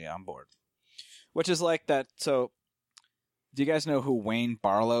instantly on board. Which is like that. So, do you guys know who Wayne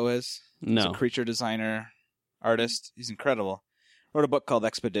Barlow is? No. He's a creature designer, artist. He's incredible. Wrote a book called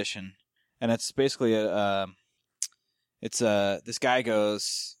Expedition, and it's basically this guy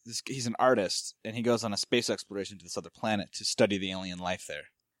goes. He's an artist, and he goes on a space exploration to this other planet to study the alien life there.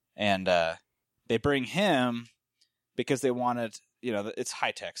 And they bring him because they wanted, it's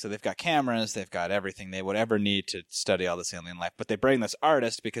high tech, so they've got cameras, they've got everything they would ever need to study all this alien life. But they bring this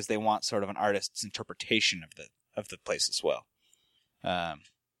artist because they want sort of an artist's interpretation of the place as well.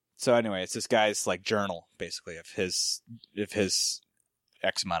 So anyway, it's this guy's like journal basically of his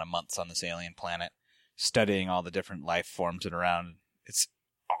X amount of months on this alien planet, studying all the different life forms and around. It's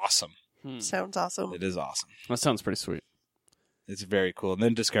awesome. Sounds awesome. It is awesome. That sounds pretty sweet. It's very cool. And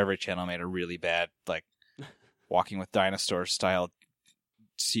then Discovery Channel made a really bad, like, Walking with Dinosaurs style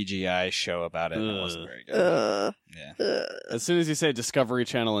CGI show about it. And it wasn't very good. Yeah. As soon as you say Discovery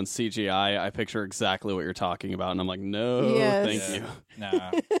Channel and CGI, I picture exactly what you're talking about, and I'm like, no, Yes. thank you.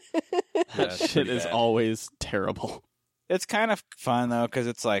 No. That shit is always terrible. It's kind of fun, though, because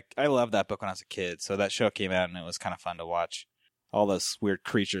it's like, I loved that book when I was a kid. So that show came out, and it was kind of fun to watch all those weird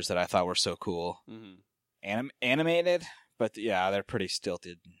creatures that I thought were so cool. Mm-hmm. Animated, but yeah, they're pretty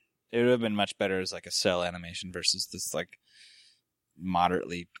stilted. It would have been much better as like a cell animation versus this like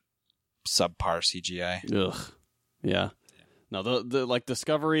moderately subpar CGI. Ugh. Yeah. No, the like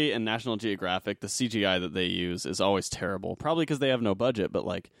Discovery and National Geographic, the CGI that they use is always terrible. Probably because they have no budget, but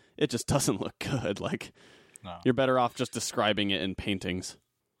like it just doesn't look good. Like you're better off just describing it in paintings.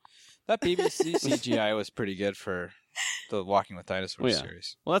 That BBC CGI was pretty good for the Walking with Dinosaurs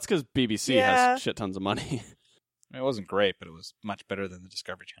series. Well, that's because BBC has shit tons of money. It wasn't great, but it was much better than the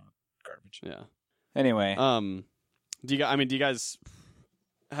Discovery Channel garbage. Yeah. Anyway, do you guys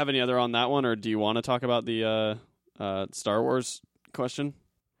have any other on that one, or do you want to talk about the Star Wars question?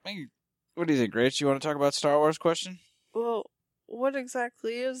 What do you think, Rach? You want to talk about Star Wars question? Well, what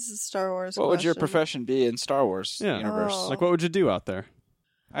exactly is the Star Wars What would your question? profession be in Star Wars universe? Oh. Like, what would you do out there?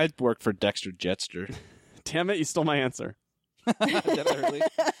 I'd work for Dexter Jetster. Damn it, you stole my answer. Did I really?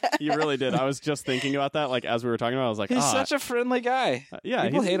 You really did. I was just thinking about that, like, as we were talking about it, I was like, He's such a friendly guy. Yeah.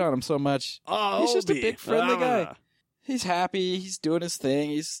 People hate on him so much. Oh, he's just a big friendly guy. Ah. He's happy. He's doing his thing.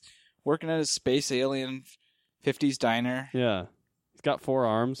 He's working at his space alien 50s diner. Yeah. He's got 4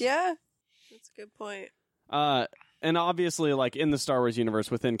 arms. Yeah, that's a good point. And obviously, like, in the Star Wars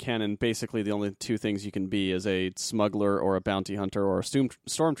universe, within canon, basically the only 2 things you can be is a smuggler or a bounty hunter or a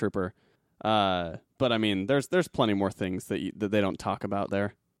stormtrooper. But I mean, there's plenty more things that they don't talk about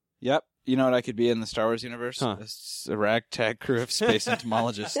there. Yep. You know what I could be in the Star Wars universe? Huh. It's a ragtag crew of space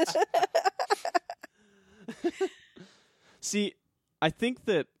entomologists. See, I think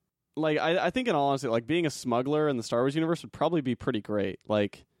that, like, I think in all honesty, like, being a smuggler in the Star Wars universe would probably be pretty great.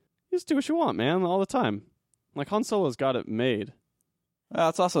 Like, you just do what you want, man, all the time. Like, Han Solo's got it made. Well,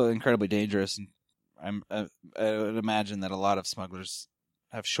 it's also incredibly dangerous, and I would imagine that a lot of smugglers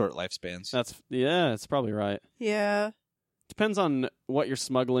have short lifespans. That's probably right. Yeah. Depends on what you're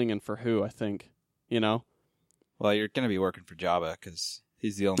smuggling and for who, I think. You know? Well, you're going to be working for Jabba because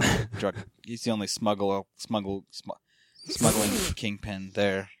he's the only he's the only smuggling kingpin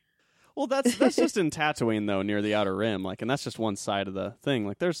there. Well, that's just in Tatooine though, near the Outer Rim, like, and that's just one side of the thing.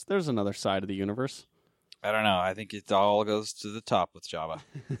 Like, there's another side of the universe. I don't know. I think it all goes to the top with Jabba.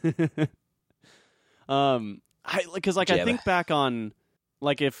 I think back on,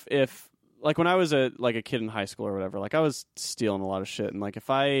 like, if like when I was a kid in high school or whatever, like, I was stealing a lot of shit, and like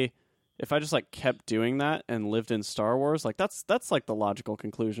if I just like kept doing that and lived in Star Wars, like that's like the logical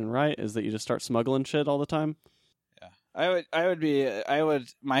conclusion, right? Is that you just start smuggling shit all the time? Yeah,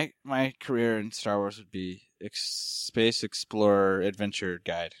 my career in Star Wars would be space explorer adventure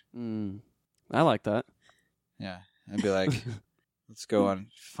guide. I like that. Yeah, I'd be like, let's go on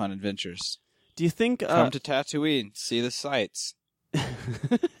fun adventures. Do you think come to Tatooine, see the sights,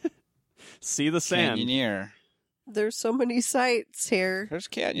 see the sand? Canyoneer. There's so many sites here. There's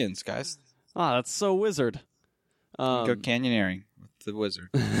canyons, guys. Ah, that's so wizard. Go canyoneering with the wizard.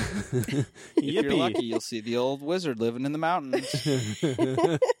 If you're lucky, you'll see the old wizard living in the mountains.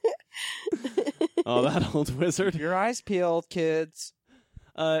 Oh, that old wizard. Your eyes peeled, kids.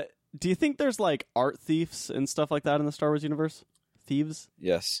 Do you think there's like art thieves and stuff like that in the Star Wars universe? Thieves?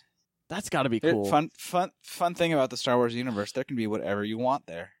 Yes. That's got to be cool. Fun thing about the Star Wars universe, there can be whatever you want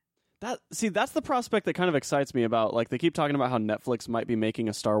there. That's the prospect that kind of excites me about, like, they keep talking about how Netflix might be making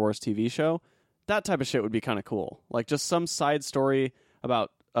a Star Wars TV show. That type of shit would be kind of cool. Like, just some side story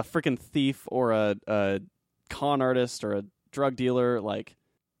about a freaking thief or a con artist or a drug dealer, like,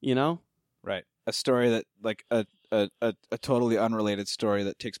 you know? Right. A story that, like, a totally unrelated story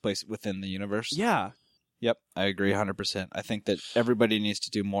that takes place within the universe. Yeah. Yep, I agree 100%. I think that everybody needs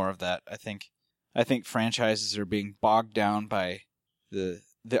to do more of that. I think franchises are being bogged down by the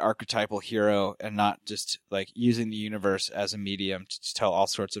archetypal hero and not just, like, using the universe as a medium to tell all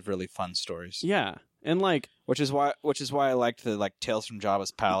sorts of really fun stories. Yeah. And, like, which is why I liked the, like, Tales from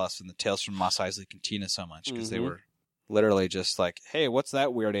Jabba's Palace and the Tales from Mos Eisley Cantina so much, because they were literally just like, hey, what's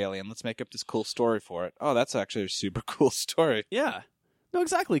that weird alien? Let's make up this cool story for it. Oh, that's actually a super cool story. yeah. No,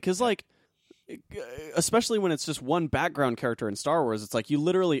 exactly. Because, like, especially when it's just one background character in Star Wars, it's like you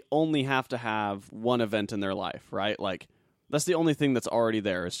literally only have to have one event in their life, right? Like, that's the only thing that's already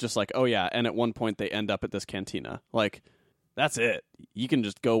there. It's just like, oh, yeah, and at one point they end up at this cantina. Like, that's it. You can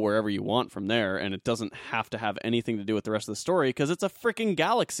just go wherever you want from there, and it doesn't have to have anything to do with the rest of the story because it's a freaking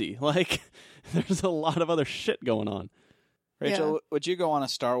galaxy. Like, there's a lot of other shit going on. Rachel, would you go on a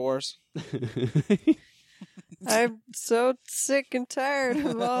Star Wars? I'm so sick and tired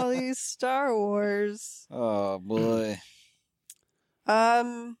of all these Star Wars. Oh, boy.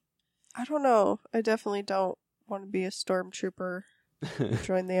 I don't know. I definitely don't want to be a stormtrooper,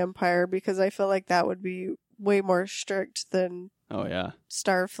 join the Empire, because I feel like that would be way more strict than Oh, yeah.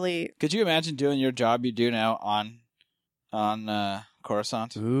 Starfleet. Could you imagine doing your job you do now on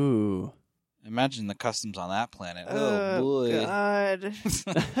Coruscant? Ooh. Imagine the customs on that planet. Oh, boy. God.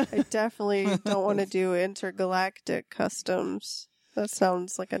 I definitely don't want to do intergalactic customs. That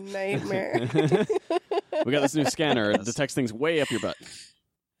sounds like a nightmare. We got this new scanner. It detects things way up your butt.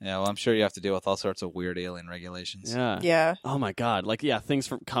 Yeah, well, I'm sure you have to deal with all sorts of weird alien regulations. Yeah. Yeah. Oh, my God. Like, yeah,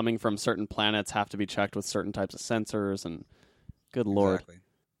 things coming from certain planets have to be checked with certain types of sensors, and good Lord.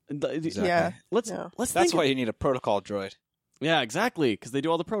 Exactly. Yeah. Let's That's think why you need a protocol droid. Yeah, exactly, because they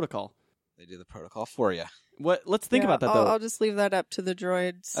do all the protocol. They do the protocol for you. Let's think about that, though. I'll just leave that up to the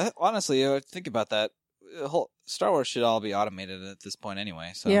droids. Honestly, think about that. The whole Star Wars should all be automated at this point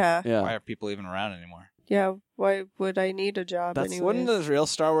anyway. So Yeah. why are people even around anymore? Yeah. Why would I need a job anyway? Wouldn't the real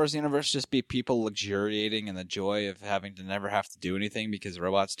Star Wars universe just be people luxuriating in the joy of having to never have to do anything because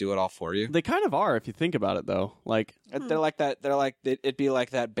robots do it all for you? They kind of are, if you think about it, though. Like, They're like that. It'd be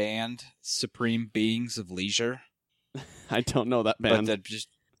like that band, Supreme Beings of Leisure. I don't know that band. But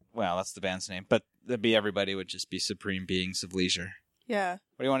that's the band's name. But everybody would just be Supreme Beings of Leisure. Yeah.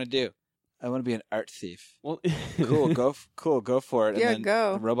 What do you want to do? I want to be an art thief. Well, Go for it. Yeah, and then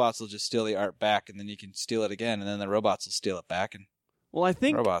go. The robots will just steal the art back, and then you can steal it again, and then the robots will steal it back. And well, I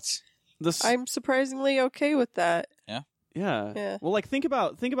think robots. I'm surprisingly okay with that. Yeah. Yeah. Well, like think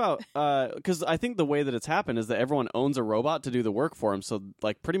about because I think the way that it's happened is that everyone owns a robot to do the work for them. So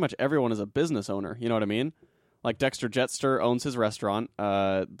like pretty much everyone is a business owner. You know what I mean? Like Dexter Jetster owns his restaurant.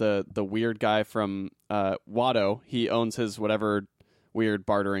 The weird guy from Watto, he owns his whatever weird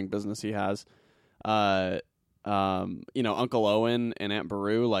bartering business he has. Uncle Owen and Aunt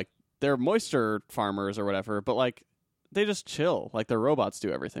Beru, like they're moisture farmers or whatever, but like they just chill. Like their robots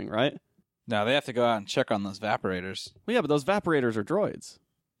do everything, right? No, they have to go out and check on those evaporators. Well, yeah, but those evaporators are droids.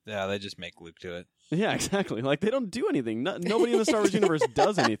 Yeah, they just make Luke do it. Yeah, exactly. Like they don't do anything. Nobody in the Star Wars universe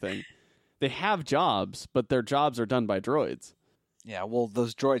does anything. They have jobs, but their jobs are done by droids. Yeah, well,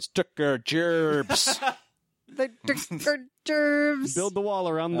 those droids took our gerbs. The germs. Build the wall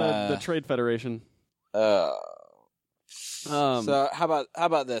around the Trade Federation. So how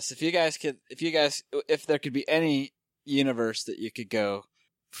about this? If there could be any universe that you could go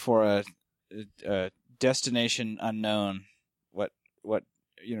for a destination unknown, what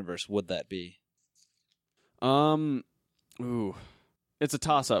universe would that be? It's a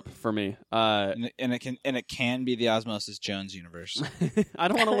toss-up for me. And it can be the Osmosis Jones universe. I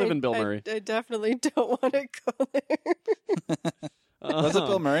don't want to live in Bill Murray. I definitely don't want to go there. Was it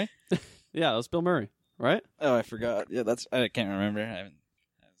Bill Murray? Yeah, it was Bill Murray, right? Oh, I forgot. Yeah, I can't remember. I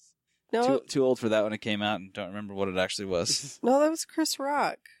was too old for that when it came out, and don't remember what it actually was. No, that was Chris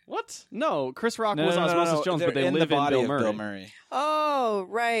Rock. What? No, Chris Rock was Osmosis Jones, but they in live the body in of Bill Murray. Bill Murray. Oh,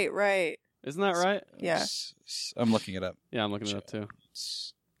 right. Isn't that right? Yeah. I'm looking it up. Yeah, I'm looking it up too.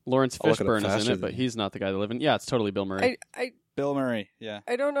 Lawrence I'll look it up Fishburne is in faster it, but than- he's not the guy that live in. Yeah, it's totally Bill Murray. Bill Murray, yeah.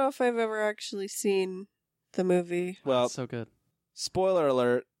 I don't know if I've ever actually seen the movie. Well, It's so good. spoiler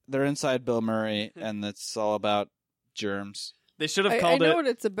alert, they're inside Bill Murray, and it's all about germs. They should have I called know it. what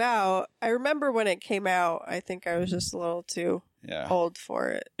it's about. I remember when it came out. I think I was just a little too Yeah. old for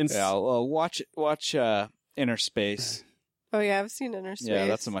it. Yeah, well, watch Inner Space, Oh yeah, I've seen Inner Space. Yeah,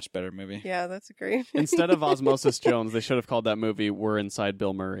 that's a much better movie. Yeah, that's a great. Instead of Osmosis Jones, they should have called that movie "We're Inside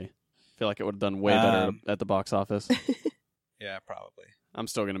Bill Murray." I feel like it would have done way better at the box office. Yeah, probably. I'm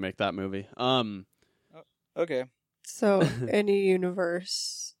still gonna make that movie. Okay. So any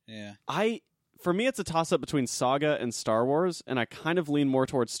universe. Yeah. For me, it's a toss-up between Saga and Star Wars, and I kind of lean more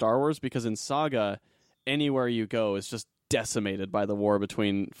towards Star Wars because in Saga, anywhere you go is just decimated by the war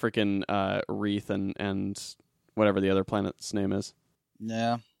between freaking Wreath and whatever the other planet's name is.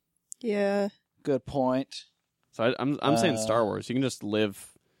 Yeah. Yeah. Good point. So I'm saying Star Wars. You can just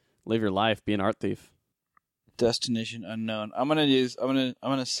live your life, be an art thief. Destination Unknown. I'm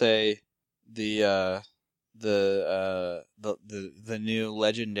gonna say the new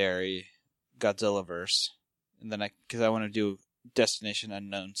legendary Godzilla verse, and then because I want to do Destination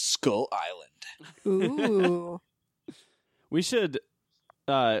Unknown Skull Island. Ooh. We should,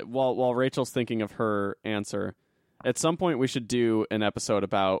 while Rachel's thinking of her answer, at some point we should do an episode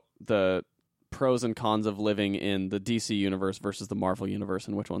about the pros and cons of living in the DC universe versus the Marvel universe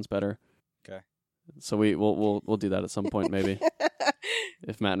and which one's better. Okay. So we'll do that at some point maybe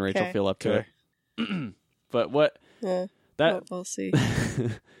if Matt and Rachel feel up to it. But what we'll see.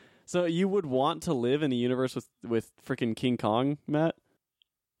 So you would want to live in a universe with freaking King Kong, Matt?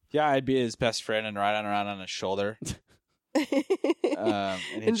 Yeah, I'd be his best friend and ride around on his shoulder.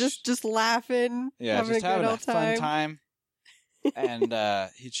 And just laughing, having just a having good a old fun time. And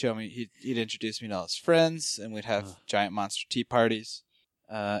he'd show me, he'd introduce me to all his friends, and we'd have giant monster tea parties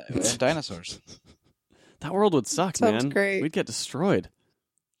and dinosaurs. That world would suck, Sounds man. great. We'd get destroyed.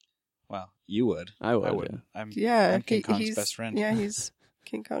 Well, you would. I would. I wouldn't. Yeah. I'm King Kong's best friend. Yeah, he's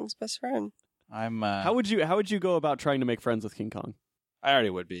King Kong's best friend. I'm. How would you go about trying to make friends with King Kong? I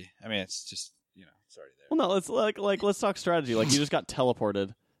already would be. I mean, it's just it's already there. Well, no, let's talk strategy. Like you just got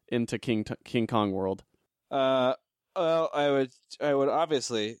teleported into King Kong world. Well, I would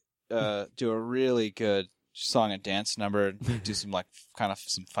obviously do a really good song and dance number, do some kind of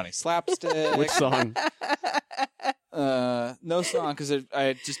some funny slapstick. Which song? No song, because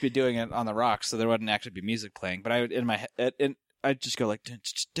I'd just be doing it on the rocks, so there wouldn't actually be music playing. But I would in my head, I'd just go like.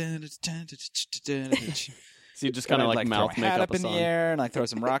 So you just kind of like mouth throw my make hat up up a in song. the air and throw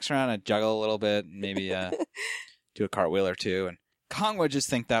some rocks around and juggle a little bit, and maybe do a cartwheel or two. And Kong would just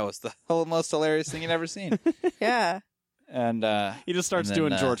think that was the most hilarious thing he'd ever seen. Yeah. And he just starts and then,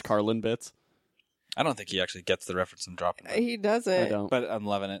 doing George Carlin bits. I don't think he actually gets the reference I'm dropping. He doesn't. I don't. But I'm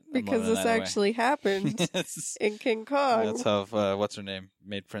loving it. Because this actually happened Yes. in King Kong. That's how what's her name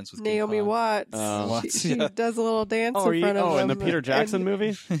made friends with Naomi King Kong. Watts. Watts, she yeah. does a little dance in front of him. in the Peter Jackson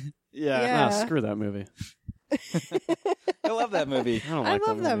movie? Yeah. Yeah. No, screw that movie. I love that movie. I don't I like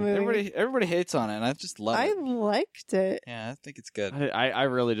love that movie. Everybody hates on it, and I just love I it. liked it. Yeah, I think it's good. I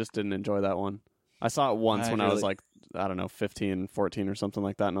really just didn't enjoy that one. I saw it once I when I was really- I don't know, 15, 14 or something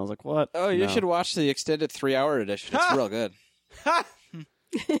like that, and I was like, what? Oh, you No. should watch the extended 3-hour edition. It's real good.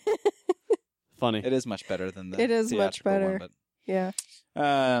 Funny. It is much better than the It is much theatrical better. one, Yeah.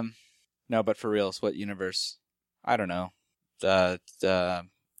 but no, but for reals, what universe? I don't know. What's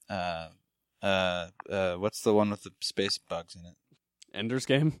the one with the space bugs in it? Ender's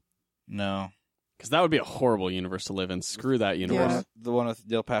Game? No. Because that would be a horrible universe to live in. Screw that universe. Yeah. The one with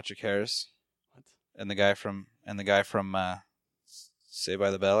Neil Patrick Harris What? and the guy from Saved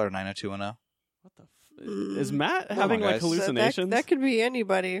by the Bell or 90210. What the is Matt Come having on, like guys. hallucinations? That could be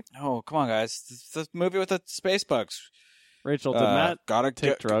anybody. Oh, come on, guys! It's the movie with the space bugs. Rachel, did Matt gotta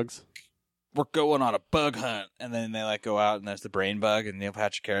take drugs? We're going on a bug hunt, and then they go out, and there's the brain bug, and Neil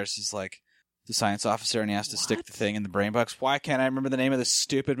Patrick Harris is the science officer, and he has to stick the thing in the brain bugs. Why can't I remember the name of this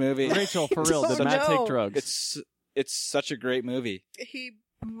stupid movie? Rachel, for real, did Oh, Matt no. take drugs? It's such a great movie. He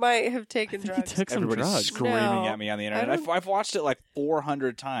might have taken I think drugs. he took some Everybody's drugs. screaming No. at me on the I internet. don't- I've watched it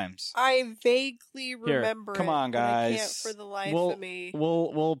 400 times. I vaguely remember come it, on, but I can't guys. for the life We'll- of me.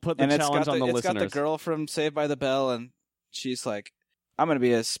 We'll put the And challenge on the it's listeners. got the girl from Saved by the Bell, and she's like, I'm going to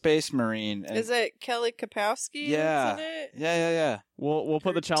be a space marine. And Is it Kelly Kapowski? Yeah. That's in it? Yeah. We'll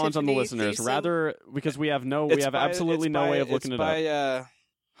put the challenge on the Tiffany listeners. Thiessen. Rather, because we have absolutely no way of looking it's it up.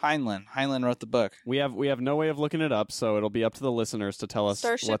 by Heinlein. Heinlein wrote the book. We have no way of looking it up, so it'll be up to the listeners to tell us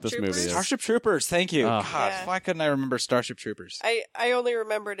Starship what this Troopers? movie is. Starship Troopers. Thank you. Oh. God, Yeah. why couldn't I remember Starship Troopers? I only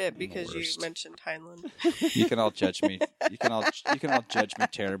remembered it because you worst. mentioned Heinlein. You can all judge me. You can all judge me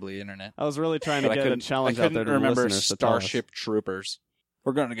terribly, internet. I was really trying to But I get a couldn't- challenge I out there couldn't to the remember listeners to tell us. Starship Troopers.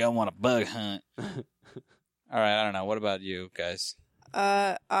 We're going to go on a bug hunt. All right, I don't know. What about you guys?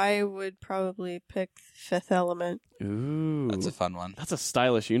 I would probably pick Fifth Element. Ooh, That's a fun one. that's a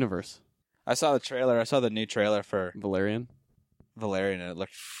stylish universe. I saw the trailer. I saw the new trailer for Valerian. Valerian, and it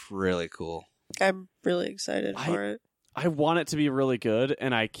looked really cool. I'm really excited for it. I want it to be really good,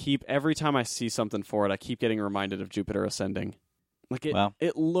 and every time I see something for it, I keep getting reminded of Jupiter Ascending. Like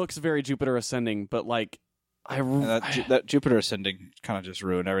it looks very Jupiter Ascending, but like that Jupiter Ascending kind of just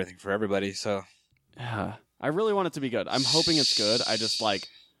ruined everything for everybody. So yeah, I really want it to be good. I'm hoping it's good. I just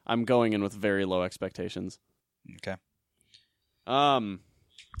I'm going in with very low expectations. Okay.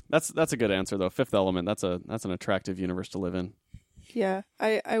 That's a good answer though. Fifth Element. That's an attractive universe to live in. Yeah,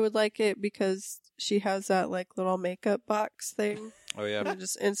 I would like it because she has that like little makeup box thing. Oh yeah. It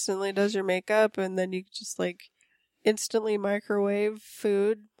just instantly does your makeup, and then you just like instantly microwave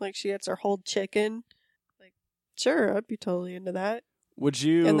food. Like she gets her whole chicken. Like, sure, I'd be totally into that. Would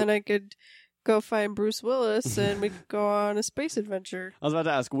you? And then I could go find Bruce Willis, and we could go on a space adventure. I was about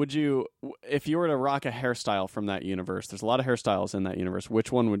to ask, would you, if you were to rock a hairstyle from that universe? There's a lot of hairstyles in that universe.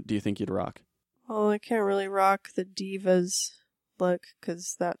 Which one do you think you'd rock? Well, I can't really rock the Divas look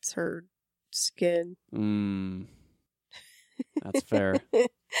because that's her skin. That's fair.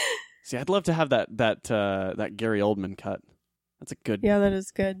 See, I'd love to have that Gary Oldman cut. That's a good. Yeah, that is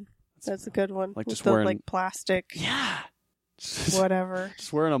good. That's a good one. Like with just the, wearing like plastic. Yeah. Whatever.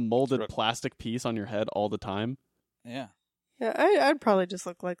 Just wearing a molded plastic piece on your head all the time. Yeah. Yeah, I'd probably just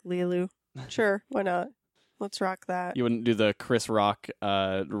look like Lilu. Sure, why not? Let's rock that. You wouldn't do the Chris Rock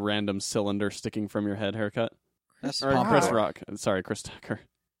random cylinder sticking from your head haircut? That's Or Chris Rock. Sorry, Chris Tucker.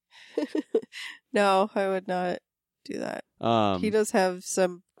 No, I would not do that. He does have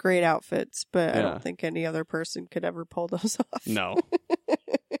some great outfits, but I don't think any other person could ever pull those off. No.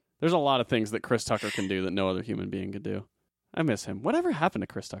 There's a lot of things that Chris Tucker can do that no other human being could do. I miss him. Whatever happened to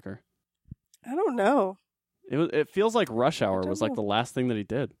Chris Tucker? I don't know. It feels like Rush Hour was like know. the last thing that he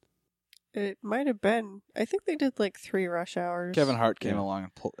did. It might have been. I think they did like 3 Rush Hours. Kevin Hart came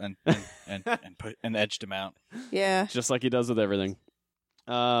along and edged him out. Yeah. Just like he does with everything.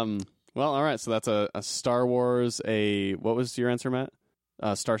 Well, all right. So that's a Star Wars. What was your answer, Matt?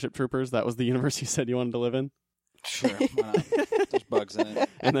 Starship Troopers. That was the universe you said you wanted to live in. Sure. Why not? There's bugs in it.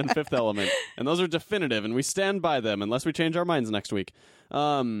 And then Fifth Element. And those are definitive, and we stand by them unless we change our minds next week.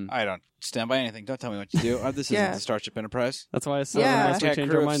 I don't stand by anything. Don't tell me what to do. This isn't the Starship Enterprise. That's why I said Yeah. unless we Hashtag change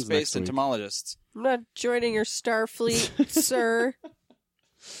crew our of minds space next week. entomologists. I'm not joining your Starfleet, sir.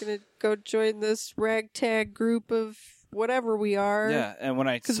 Gonna go join this ragtag group of whatever we are. Yeah, and when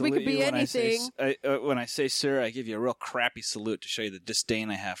I 'Cause we could be anything. when I say sir, I give you a real crappy salute to show you the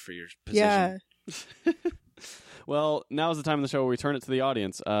disdain I have for your position. Yeah. Well, now is the time in the show where we turn it to the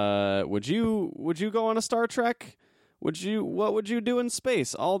audience. Would you go on a Star Trek? What would you do in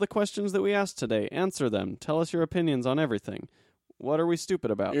space? All the questions that we asked today, answer them. Tell us your opinions on everything. What are we stupid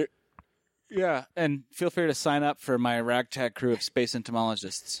about? Yeah, and feel free to sign up for my ragtag crew of space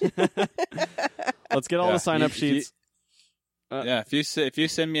entomologists. Let's get all the sign up sheets. If you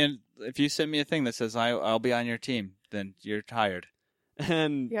send me a thing that says I'll be on your team, then you're hired.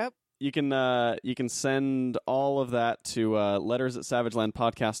 And Yep. you can send all of that to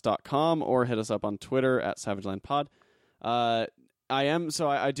letters@savagelandpodcast.com or hit us up on Twitter @savagelandpod. I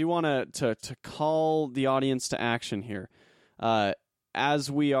do want to call the audience to action here.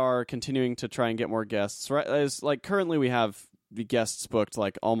 As we are continuing to try and get more guests, right? As like currently we have the guests booked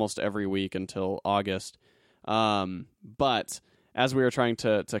like almost every week until August. But as we are trying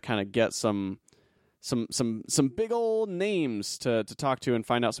to kind of get some big old names to talk to and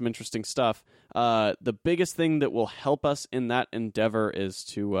find out some interesting stuff, the biggest thing that will help us in that endeavor is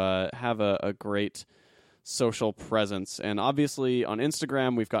to have a great social presence. And obviously on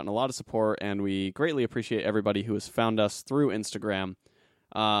Instagram, we've gotten a lot of support, and we greatly appreciate everybody who has found us through Instagram.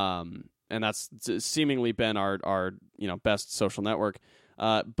 And that's seemingly been our best social network.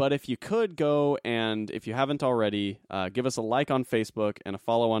 But if you could go, and if you haven't already, give us a like on Facebook and a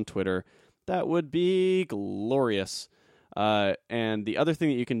follow on Twitter, that would be glorious. And the other thing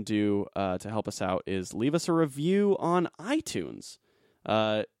that you can do to help us out is leave us a review on iTunes.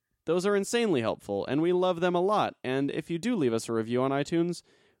 Those are insanely helpful, and we love them a lot. And if you do leave us a review on iTunes,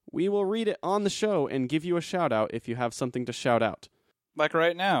 we will read it on the show and give you a shout-out if you have something to shout out. Like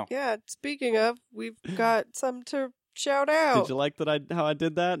right now. Yeah, speaking of, we've got some to shout out. Did you like how I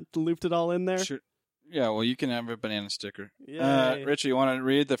did that? Looped it all in there? Sure. Yeah, well, you can have a banana sticker. Yay. Richie, you want to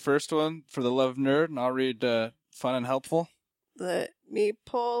read the first one for the love of nerd, and I'll read fun and helpful? Let me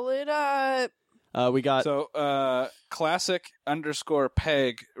pull it up. We got... So,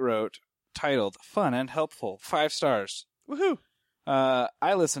 classic_peg wrote, titled, Fun and Helpful, 5 stars. Woohoo!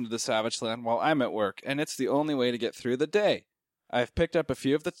 I listen to the Savage Land while I'm at work, and it's the only way to get through the day. I've picked up a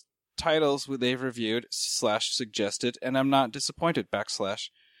few of the titles they've reviewed / suggested, and I'm not disappointed, / That's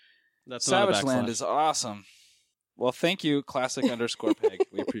Savage Land is awesome. Well, thank you, classic_peg.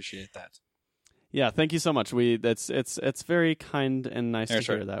 We appreciate that. Yeah, thank you so much. It's very kind and nice to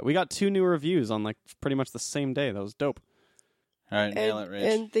hear that. We got 2 new reviews on like pretty much the same day. That was dope. All right, nail it, Rach.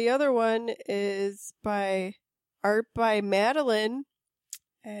 And the other one is by art by Madeline,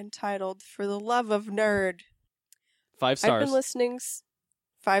 and titled "For the Love of Nerd." 5 stars. I've been listening.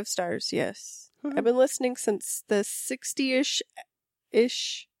 5 stars, yes. I've been listening since the 60-ish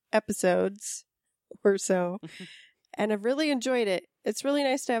episodes or so, and I've really enjoyed it. It's really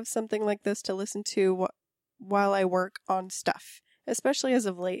nice to have something like this to listen to while I work on stuff, especially as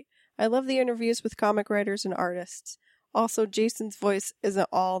of late. I love the interviews with comic writers and artists. Also, Jason's voice isn't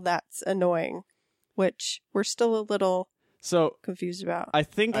all that's annoying, which we're still a little confused about. I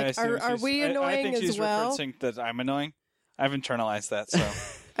think are we annoying I think she's as well? referencing that I'm annoying. I've internalized that, so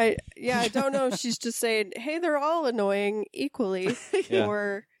I don't know if she's just saying, "Hey, they're all annoying equally," Yeah.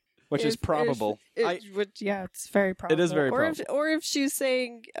 or which is probable. It's very probable. It is very probable. Or if she's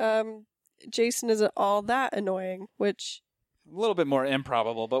saying Jason isn't all that annoying, which A little bit more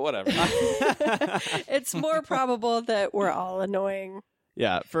improbable, but whatever. it's more probable that we're all annoying.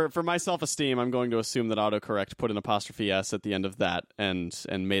 Yeah, for my self-esteem, I'm going to assume that autocorrect put an apostrophe S at the end of that and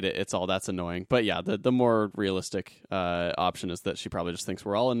made it "it's all that's annoying." But yeah, the more realistic option is that she probably just thinks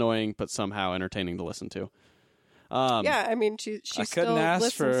we're all annoying, but somehow entertaining to listen to. Yeah, I mean, she I still couldn't ask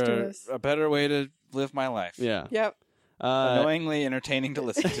listens to for us. a better way to live my life. Yeah. Yep. Annoyingly entertaining to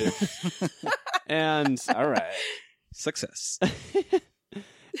listen to. And All right. Success.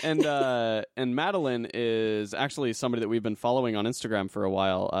 and Madeline is actually somebody that we've been following on Instagram for a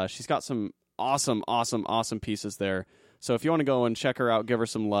while. She's got some awesome pieces there. So if you want to go and check her out, give her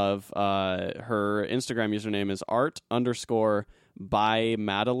some love. Her Instagram username is art_by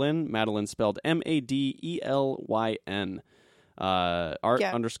Madeline. Madeline spelled Madelyn.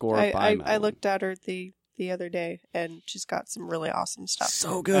 art_by Madeline. I looked at her the other day, and she's got some really awesome stuff.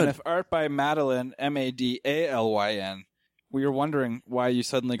 So And if art by Madeline, Madalyn, we were wondering why you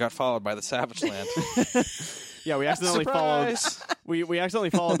suddenly got followed by the Savage Land. Yeah, we accidentally Surprise! we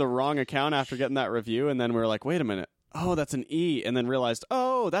accidentally followed the wrong account after getting that review, and then we were like, wait a minute. Oh, that's an E, and then realized,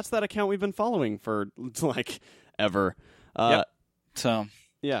 oh, that's that account we've been following for like ever. Yep. So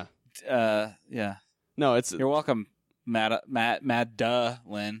Yeah. yeah. No, it's You're welcome, Lynn.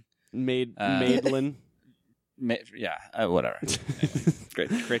 Madeline. Whatever.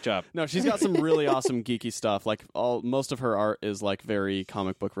 Anyway, great job. No, she's got some really awesome geeky stuff. Like most of her art is like very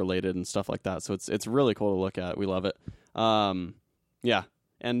comic book related and stuff like that. So it's really cool to look at. We love it. Yeah.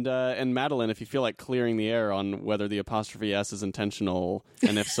 And Madeline, if you feel like clearing the air on whether the apostrophe S is intentional,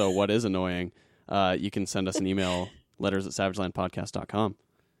 and if so, what is annoying, you can send us an email, letters@savagelandpodcast.com.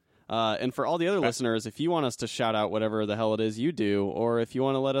 And for all the other listeners, if you want us to shout out whatever the hell it is you do, or if you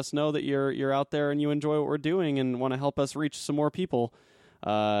want to let us know that you're out there and you enjoy what we're doing and want to help us reach some more people,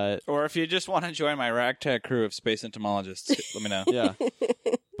 or if you just want to join my ragtag crew of space entomologists, let me know. yeah.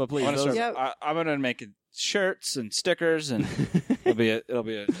 But please, I'm going to make shirts and stickers, and it'll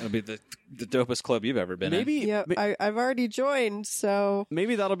be the dopest club you've ever been in. I've already joined, so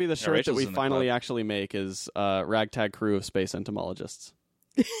maybe that'll be the shirt that Rachel's we in the finally club. actually make is ragtag crew of space entomologists.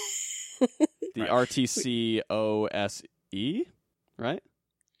 The RTCOSE, right?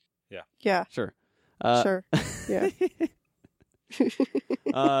 yeah, Sure. sure, yeah.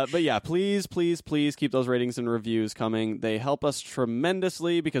 But yeah, please keep those ratings and reviews coming. They help us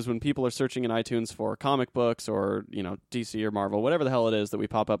tremendously because when people are searching in iTunes for comic books or, DC or Marvel, whatever the hell it is that we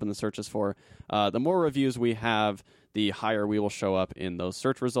pop up in the searches for, the more reviews we have, the higher we will show up in those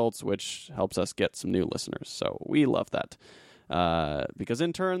search results, which helps us get some new listeners. So we love that. Because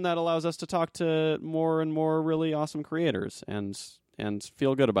in turn, that allows us to talk to more and more really awesome creators and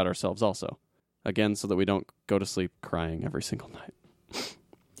feel good about ourselves also. Again, so that we don't go to sleep crying every single night.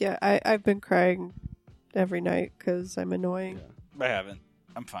 Yeah, I've been crying every night because I'm annoying. I haven't.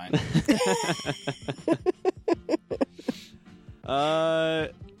 I'm fine. I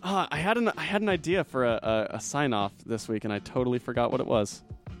had an idea for a sign off this week, and I totally forgot what it was.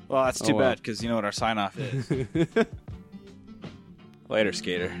 Well, that's too well. bad because you know what our sign off is. Later,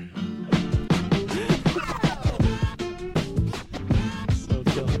 skater.